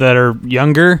that are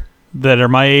younger, that are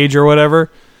my age or whatever,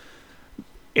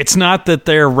 it's not that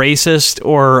they're racist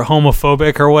or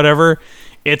homophobic or whatever.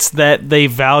 It's that they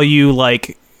value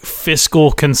like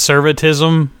fiscal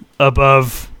conservatism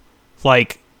above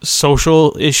like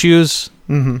social issues.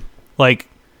 Like,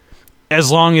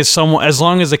 as long as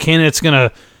a candidate's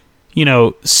gonna,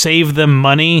 save them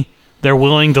money, they're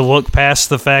willing to look past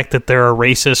the fact that they're a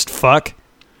racist fuck.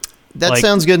 That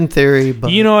sounds good in theory,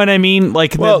 but you know what I mean.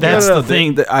 Like, that's the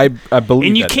thing. I believe,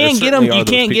 and you can't get them. You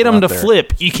can't get them to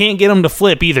flip. You can't get them to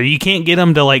flip either. You can't get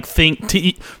them to like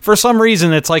think. For some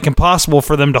reason, it's like impossible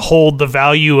for them to hold the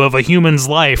value of a human's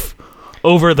life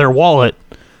over their wallet,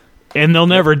 and they'll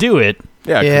never do it.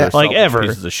 Yeah, like ever.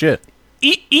 Pieces of shit.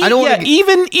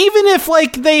 Even if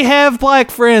like they have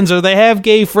black friends or they have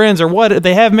gay friends or what,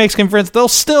 they have Mexican friends, they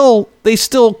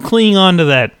still cling on to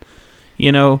that,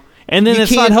 And then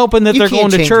it's not helping that they're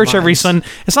going to church every Sunday.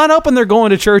 It's not helping they're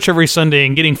going to church every Sunday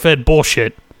and getting fed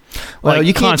bullshit. Well,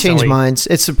 you can't change minds.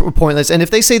 It's pointless. And if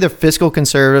they say they're fiscal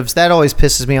conservatives, that always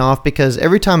pisses me off, because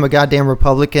every time a goddamn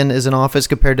Republican is in office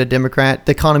compared to a Democrat,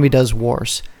 the economy does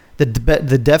worse. The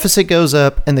deficit goes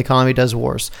up and the economy does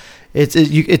worse. It's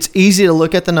easy to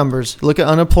look at the numbers, look at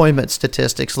unemployment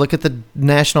statistics, look at the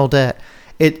national debt.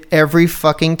 Every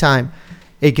fucking time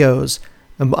it goes,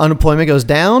 unemployment goes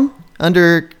down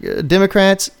under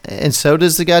Democrats, and so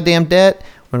does the goddamn debt.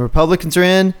 When Republicans are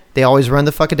in, they always run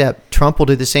the fucking debt. Trump will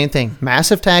do the same thing.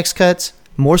 Massive tax cuts,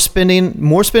 more spending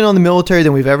on the military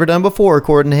than we've ever done before,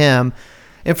 according to him.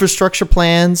 Infrastructure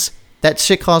plans, That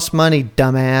shit costs money,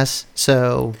 dumbass.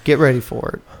 So get ready for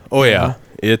it. Oh yeah,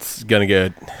 it's gonna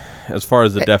get as far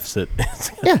as the deficit.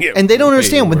 Yeah, and they don't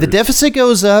understand when the deficit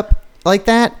goes up like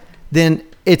that, then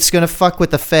it's gonna fuck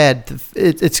with the Fed.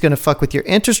 It's gonna fuck with your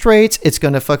interest rates. It's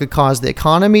gonna fucking cause the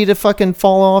economy to fucking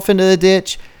fall off into the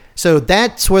ditch. So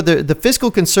that's where the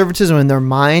fiscal conservatism in their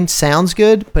mind sounds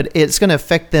good, but it's going to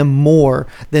affect them more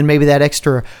than maybe that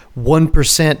extra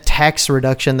 1% tax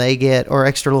reduction they get or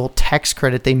extra little tax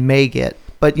credit they may get.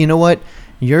 But you know what?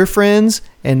 Your friends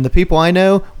and the people I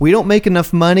know, we don't make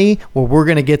enough money where we're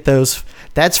going to get those.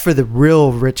 That's for the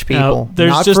real rich people.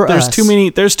 Not for us.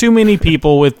 There's too many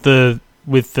people with the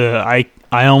I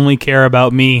only care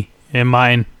about me and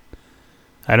mine.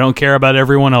 I don't care about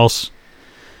everyone else.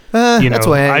 That's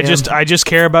why I just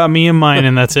care about me and mine,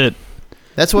 and that's it.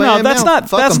 That's why. No,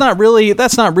 that's not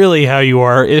really how you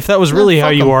are. If that was really how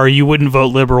you are, you wouldn't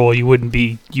vote liberal. You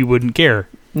wouldn't care.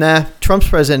 Nah, Trump's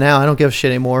president now. I don't give a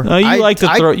shit anymore. You like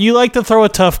to throw a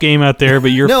tough game out there,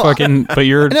 but you're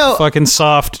fucking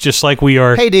soft, just like we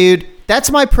are. Hey, dude,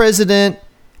 that's my president.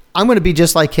 I'm going to be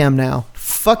just like him now.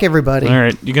 Fuck everybody. All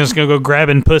right, you're just gonna go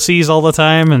grabbing pussies all the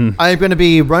time, and I'm going to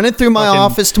be running through my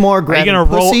office tomorrow grabbing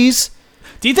pussies.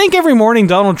 Do you think every morning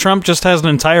Donald Trump just has an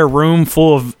entire room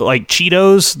full of like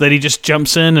Cheetos that he just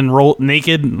jumps in and roll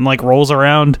naked and like rolls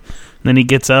around, and then he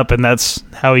gets up and that's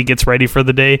how he gets ready for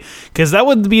the day? Because that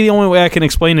would be the only way I can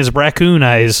explain his raccoon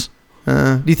eyes.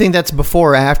 Do you think that's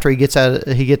before or after he gets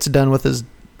done with his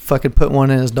fucking put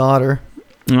one in his daughter?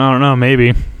 I don't know.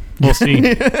 Maybe we'll see.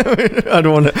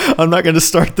 I'm not going to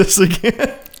start this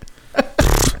again.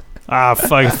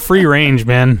 Fuck free range,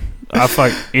 man.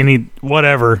 Fuck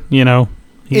whatever, you know.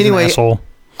 He's an asshole.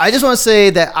 I just want to say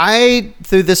that I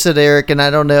threw this at Eric, and I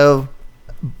don't know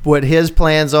what his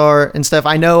plans are and stuff.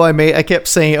 I know I kept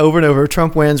saying over and over,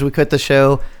 Trump wins, we quit the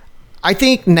show. I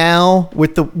think now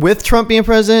with Trump being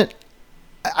president,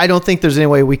 I don't think there's any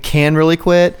way we can really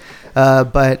quit.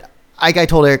 But like I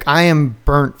told Eric, I am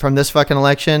burnt from this fucking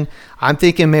election. I'm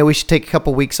thinking maybe we should take a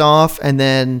couple weeks off and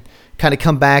then kind of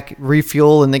come back,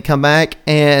 refuel, and then come back.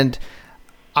 And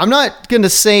I'm not going to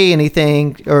say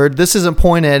anything, or this isn't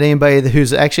pointed at anybody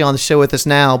who's actually on the show with us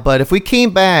now, but if we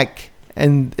came back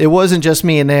and it wasn't just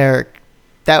me and Eric,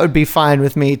 that would be fine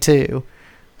with me too.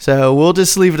 So we'll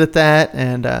just leave it at that.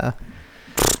 And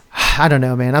I don't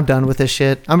know, man. I'm done with this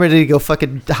shit. I'm ready to go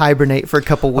fucking hibernate for a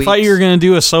couple weeks. I thought you were going to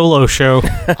do a solo show.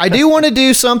 I do want to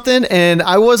do something, and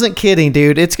I wasn't kidding,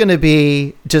 dude. It's going to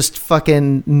be just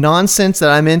fucking nonsense that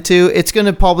I'm into. It's going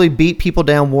to probably beat people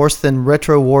down worse than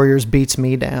Retro Warriors beats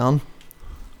me down.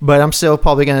 But I'm still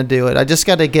probably going to do it. I just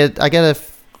got to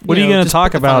What are you going to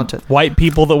talk about? White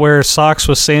people that wear socks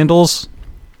with sandals?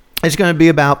 It's going to be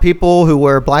about people who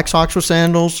wear black socks with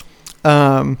sandals. It's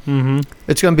going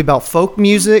to be about folk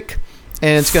music,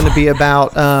 and it's going to be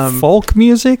about folk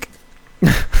music,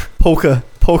 polka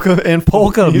and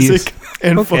polka music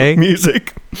and folk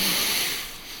music,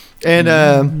 and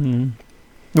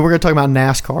we're going to talk about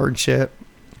NASCAR and shit.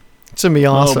 It's going to be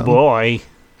awesome. Oh boy!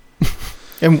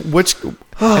 And which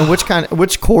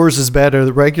Coors is better,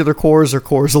 the regular Coors or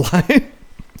Coors Light?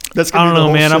 I don't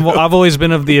know, man. I've always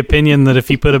been of the opinion that if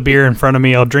you put a beer in front of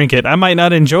me, I'll drink it. I might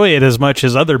not enjoy it as much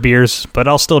as other beers, but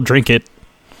I'll still drink it.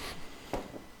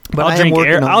 But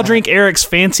I'll drink Eric's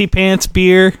Fancy Pants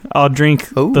beer. I'll drink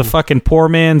the fucking poor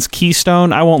man's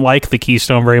Keystone. I won't like the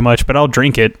Keystone very much, but I'll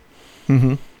drink it.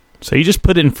 Mm-hmm. So you just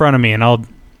put it in front of me, and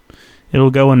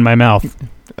it'll go in my mouth.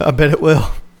 I bet it will.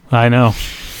 I know,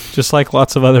 just like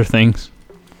lots of other things.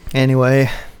 Anyway.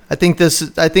 I think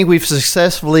we've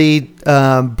successfully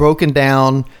broken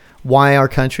down why our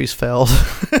country's failed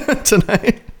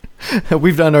tonight.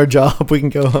 We've done our job. We can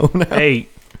go home now. Hey,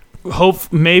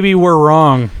 maybe we're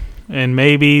wrong, and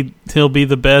maybe he'll be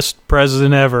the best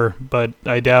president ever, but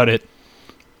I doubt it.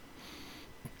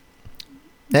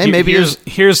 Hey, maybe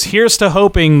here's to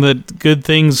hoping that good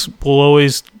things will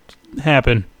always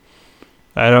happen.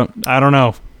 I don't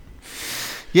know.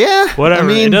 Yeah, whatever. I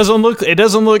mean, it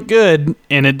doesn't look good,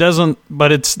 and it doesn't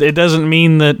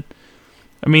mean that.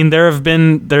 I mean,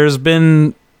 there's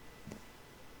been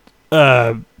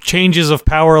changes of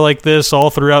power like this all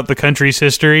throughout the country's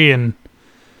history, and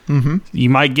you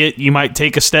might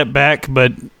take a step back,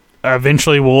 but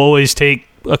eventually we'll always take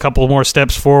a couple more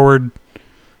steps forward.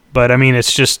 But I mean,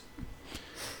 it's just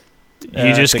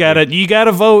you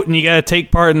gotta vote, and you gotta take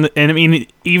part in. And I mean,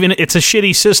 even it's a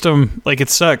shitty system, like it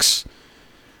sucks.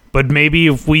 But maybe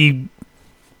if we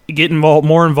get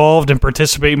more involved and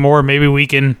participate more, maybe we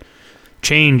can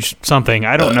change something.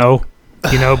 I don't know,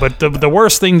 But the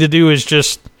worst thing to do is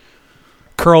just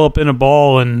curl up in a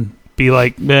ball and be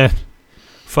like,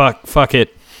 fuck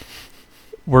it.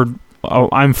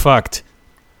 I'm fucked.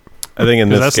 I think in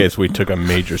 'Cause this that's- case we took a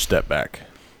major step back.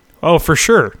 Oh, for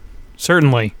sure.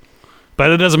 Certainly.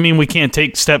 But it doesn't mean we can't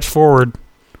take steps forward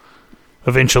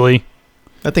eventually.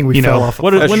 I think we You fell know, off a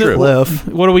what- fucking when- cliff.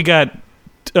 What do we got?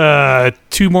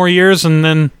 2 more years, and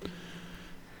then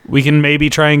we can maybe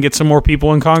try and get some more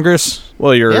people in Congress?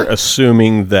 Well, you're Yeah.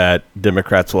 assuming that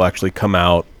Democrats will actually come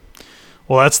out.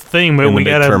 Well, that's the thing. In the We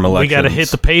gotta midterm hit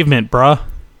elections. the pavement, bruh.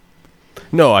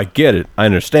 No, I get it. I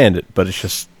understand it, but it's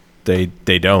just they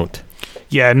don't.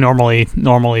 Yeah,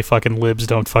 normally fucking libs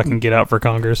don't fucking get out for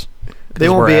Congress. They 'Cause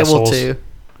won't we're be assholes. able to.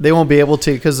 They won't be able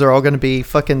to because they're all going to be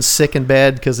fucking sick in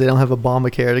bed because they don't have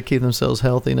Obamacare to keep themselves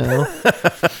healthy now.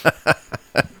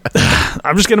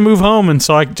 I'm just gonna move home, and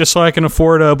so I can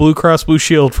afford a Blue Cross Blue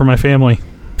Shield for my family.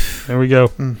 There we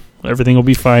go. Everything will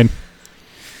be fine.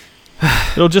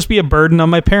 It'll just be a burden on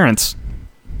my parents.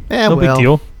 Yeah, No well, big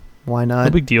deal. why No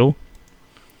not? big deal.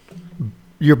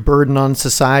 You're burden on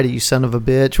society, you son of a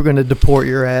bitch. We're going to deport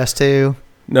your ass too.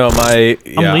 No, legal,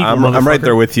 I'm right motherfucker.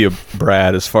 there with you,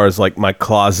 Brad. As far as like my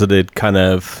closeted kind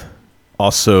of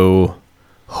also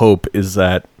hope is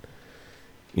that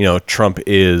Trump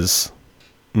is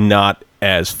not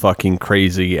as fucking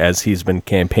crazy as he's been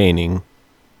campaigning.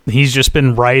 He's just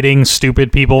been writing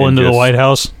stupid people And into the just- White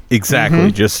House.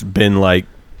 Exactly, just been like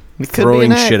It could be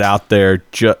throwing an act. shit out there.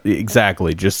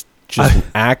 Exactly, just an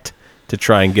act to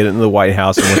try and get into the White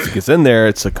House. And once he gets in there,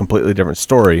 it's a completely different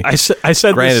story. I said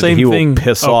the Granted, same he thing. will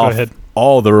piss Oh, go off ahead.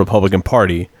 all the Republican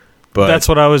Party, but That's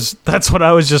what I was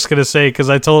just gonna say, because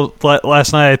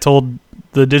last night I told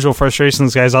the Digital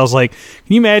Frustrations guys, I was like,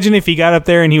 can you imagine if he got up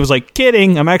there and he was like,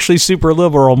 kidding, I'm actually super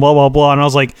liberal, blah blah blah, and I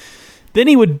was like, then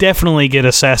he would definitely get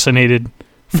assassinated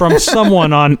from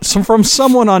someone on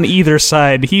either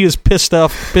side. He is pissed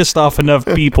off enough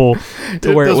people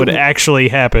to where it would actually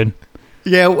happen.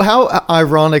 Yeah, how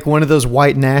ironic one of those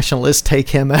white nationalists take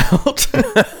him out.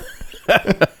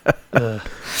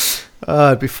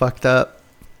 It'd be fucked up.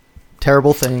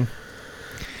 Terrible thing.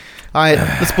 All right,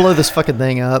 let's blow this fucking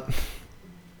thing up.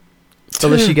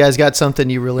 Unless you guys got something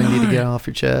you really need to get off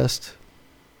your chest.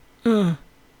 You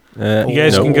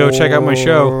guys can go check out my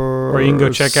show, or you can go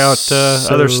check out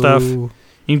other stuff. You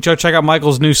can go check out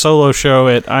Michael's new solo show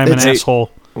at I'm an It's- Asshole.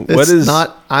 what is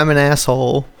not I'm an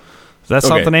asshole. That's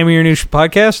Okay. not the name of your new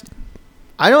podcast?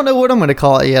 I don't know what I'm going to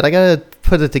call it yet. I got to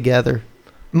put it together.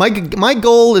 My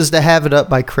goal is to have it up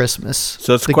by Christmas.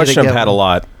 So it's a to get question it I've had a going.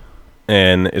 lot,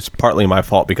 and it's partly my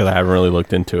fault because I haven't really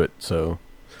looked into it. So,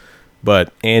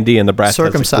 but Andy and the Brasstastic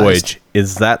Circumcised. Voyage,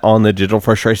 is that on the Digital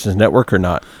Frustrations Network or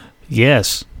not?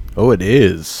 Yes, Oh, it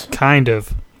is. kind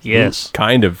of. Yes.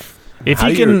 Kind of. If How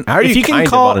you do can, how are if you kind can of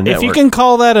call, on a if you network? can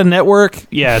call that a network,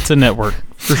 yeah, it's a network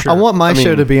for sure. I want my I mean-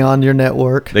 show to be on your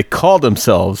network. They call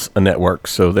themselves a network,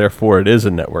 so therefore it is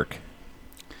a network.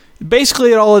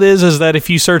 Basically, all it is that if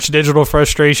you search Digital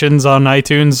Frustrations on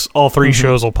iTunes, all 3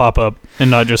 shows will pop up,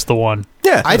 and not just the one.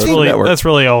 Yeah, I that's think a network. That's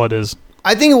really all it is.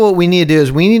 I think what we need to do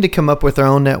is we need to come up with our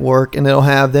own network, and it'll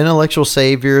have the Intellectual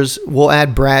Saviors. We'll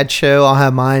add Brad's show. I'll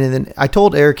have mine, and then I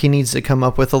told Eric he needs to come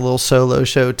up with a little solo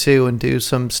show too and do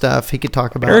some stuff he could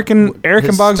talk about. Eric and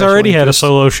his Boggs special already had a interests.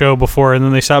 solo show before, and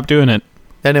then they stopped doing it.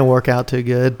 That didn't work out too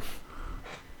good.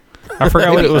 I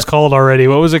forgot what it was called already.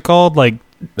 What was it called? Like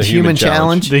The Human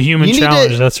Challenge. the Human You need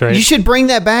Challenge. to- That's right. You should bring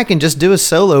that back and just do a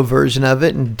solo version of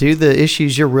it and do the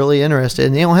issues you're really interested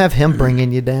in. You don't have him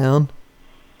bringing you down.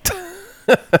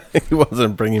 He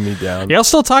wasn't bringing me down. Y'all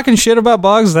still talking shit about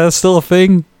Boggs? That's still a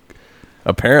thing.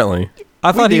 Apparently.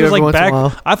 I thought do he was every like once in a back.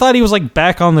 while. I thought he was like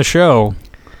back on the show.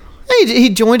 Hey, he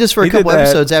joined us for a He did couple that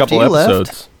episodes after couple you left.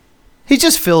 episodes. He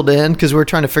just filled in because we're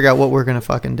trying to figure out what we're gonna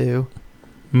fucking do.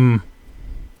 Hmm.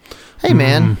 Hey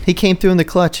man, he came through in the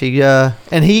clutch. He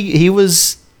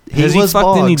was Has he was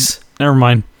fucked any- Boggs. Never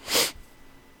mind.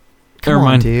 Come Never on,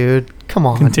 mind. dude. Come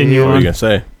on, Continue What were on. you going to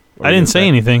say? What I were you didn't say gonna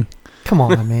anything. Come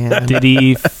on, man. Did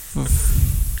he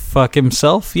fuck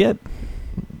himself yet?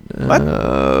 What?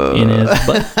 In his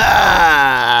butt?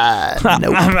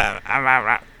 Nope.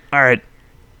 All right.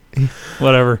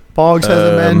 Whatever. Boggs has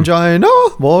a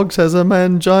mangina. Boggs has a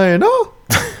mangina.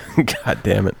 God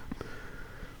damn it.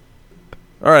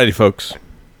 Alrighty, folks.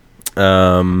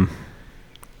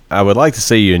 I would like to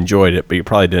say you enjoyed it, but you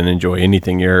probably didn't enjoy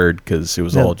anything you heard because it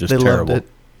was all just they terrible. Loved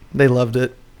it. They loved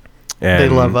it. And They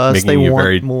love us. making They you want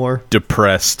very more.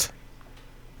 depressed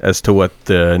as to what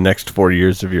the next 4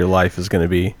 years of your life is going to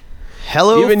be.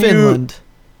 Hello, Even you- Finland.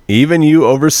 Even you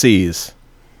overseas.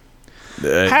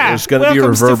 There's going to be a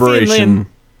welcomes to reverberation Finland.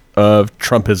 of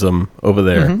Trumpism over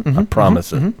there. I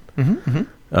promise it.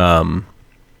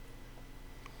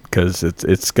 Because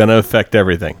it's going to affect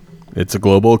everything. It's a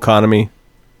global economy.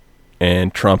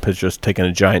 and Trump has just taken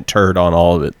a giant turd on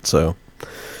all of it. So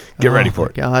get ready for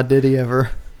it. God, did he ever?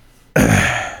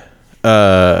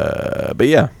 But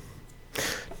yeah,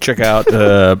 check out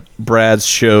Brad's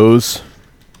shows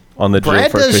on the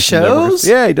Brad Digital does Frustration Network. shows?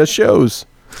 Yeah, he does shows.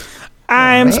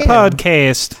 Imes man.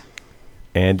 podcast.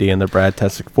 Andy and the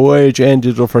Brad-tastic Voyage and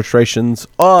Digital Frustrations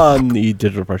on the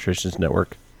Digital Frustrations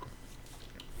Network.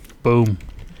 Boom.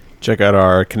 Check out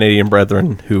our Canadian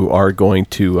brethren who are going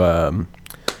to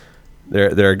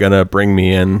they're gonna bring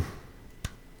me in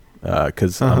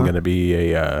because I'm gonna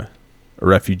be a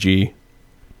refugee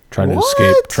trying to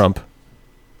escape What? Trump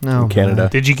No, in Canada.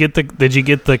 Did you get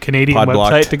the Canadian Pod website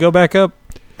blocked. to go back up?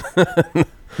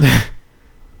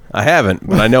 I haven't,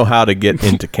 but I know how to get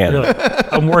into Canada. Really?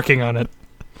 I'm working on it.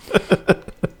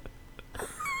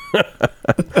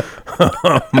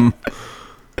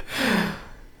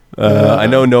 I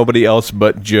know nobody else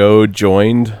but Joe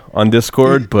joined on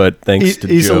Discord, but thanks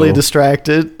to easily Joe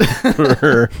distracted.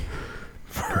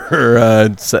 for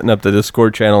setting up the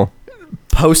Discord channel.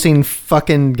 Posting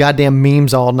fucking goddamn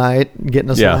memes all night,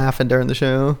 getting us Yeah. laughing during the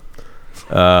show.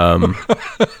 That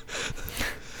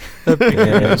picture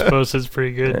that was posted is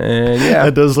pretty good. And yeah,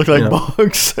 That does look like you know.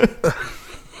 bugs.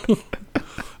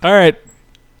 All right.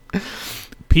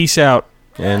 Peace out.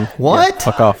 and What? yeah,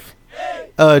 fuck off.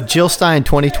 Jill Stein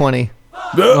 2020.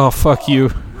 Oh, fuck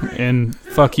you. And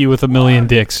fuck you with a million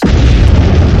dicks.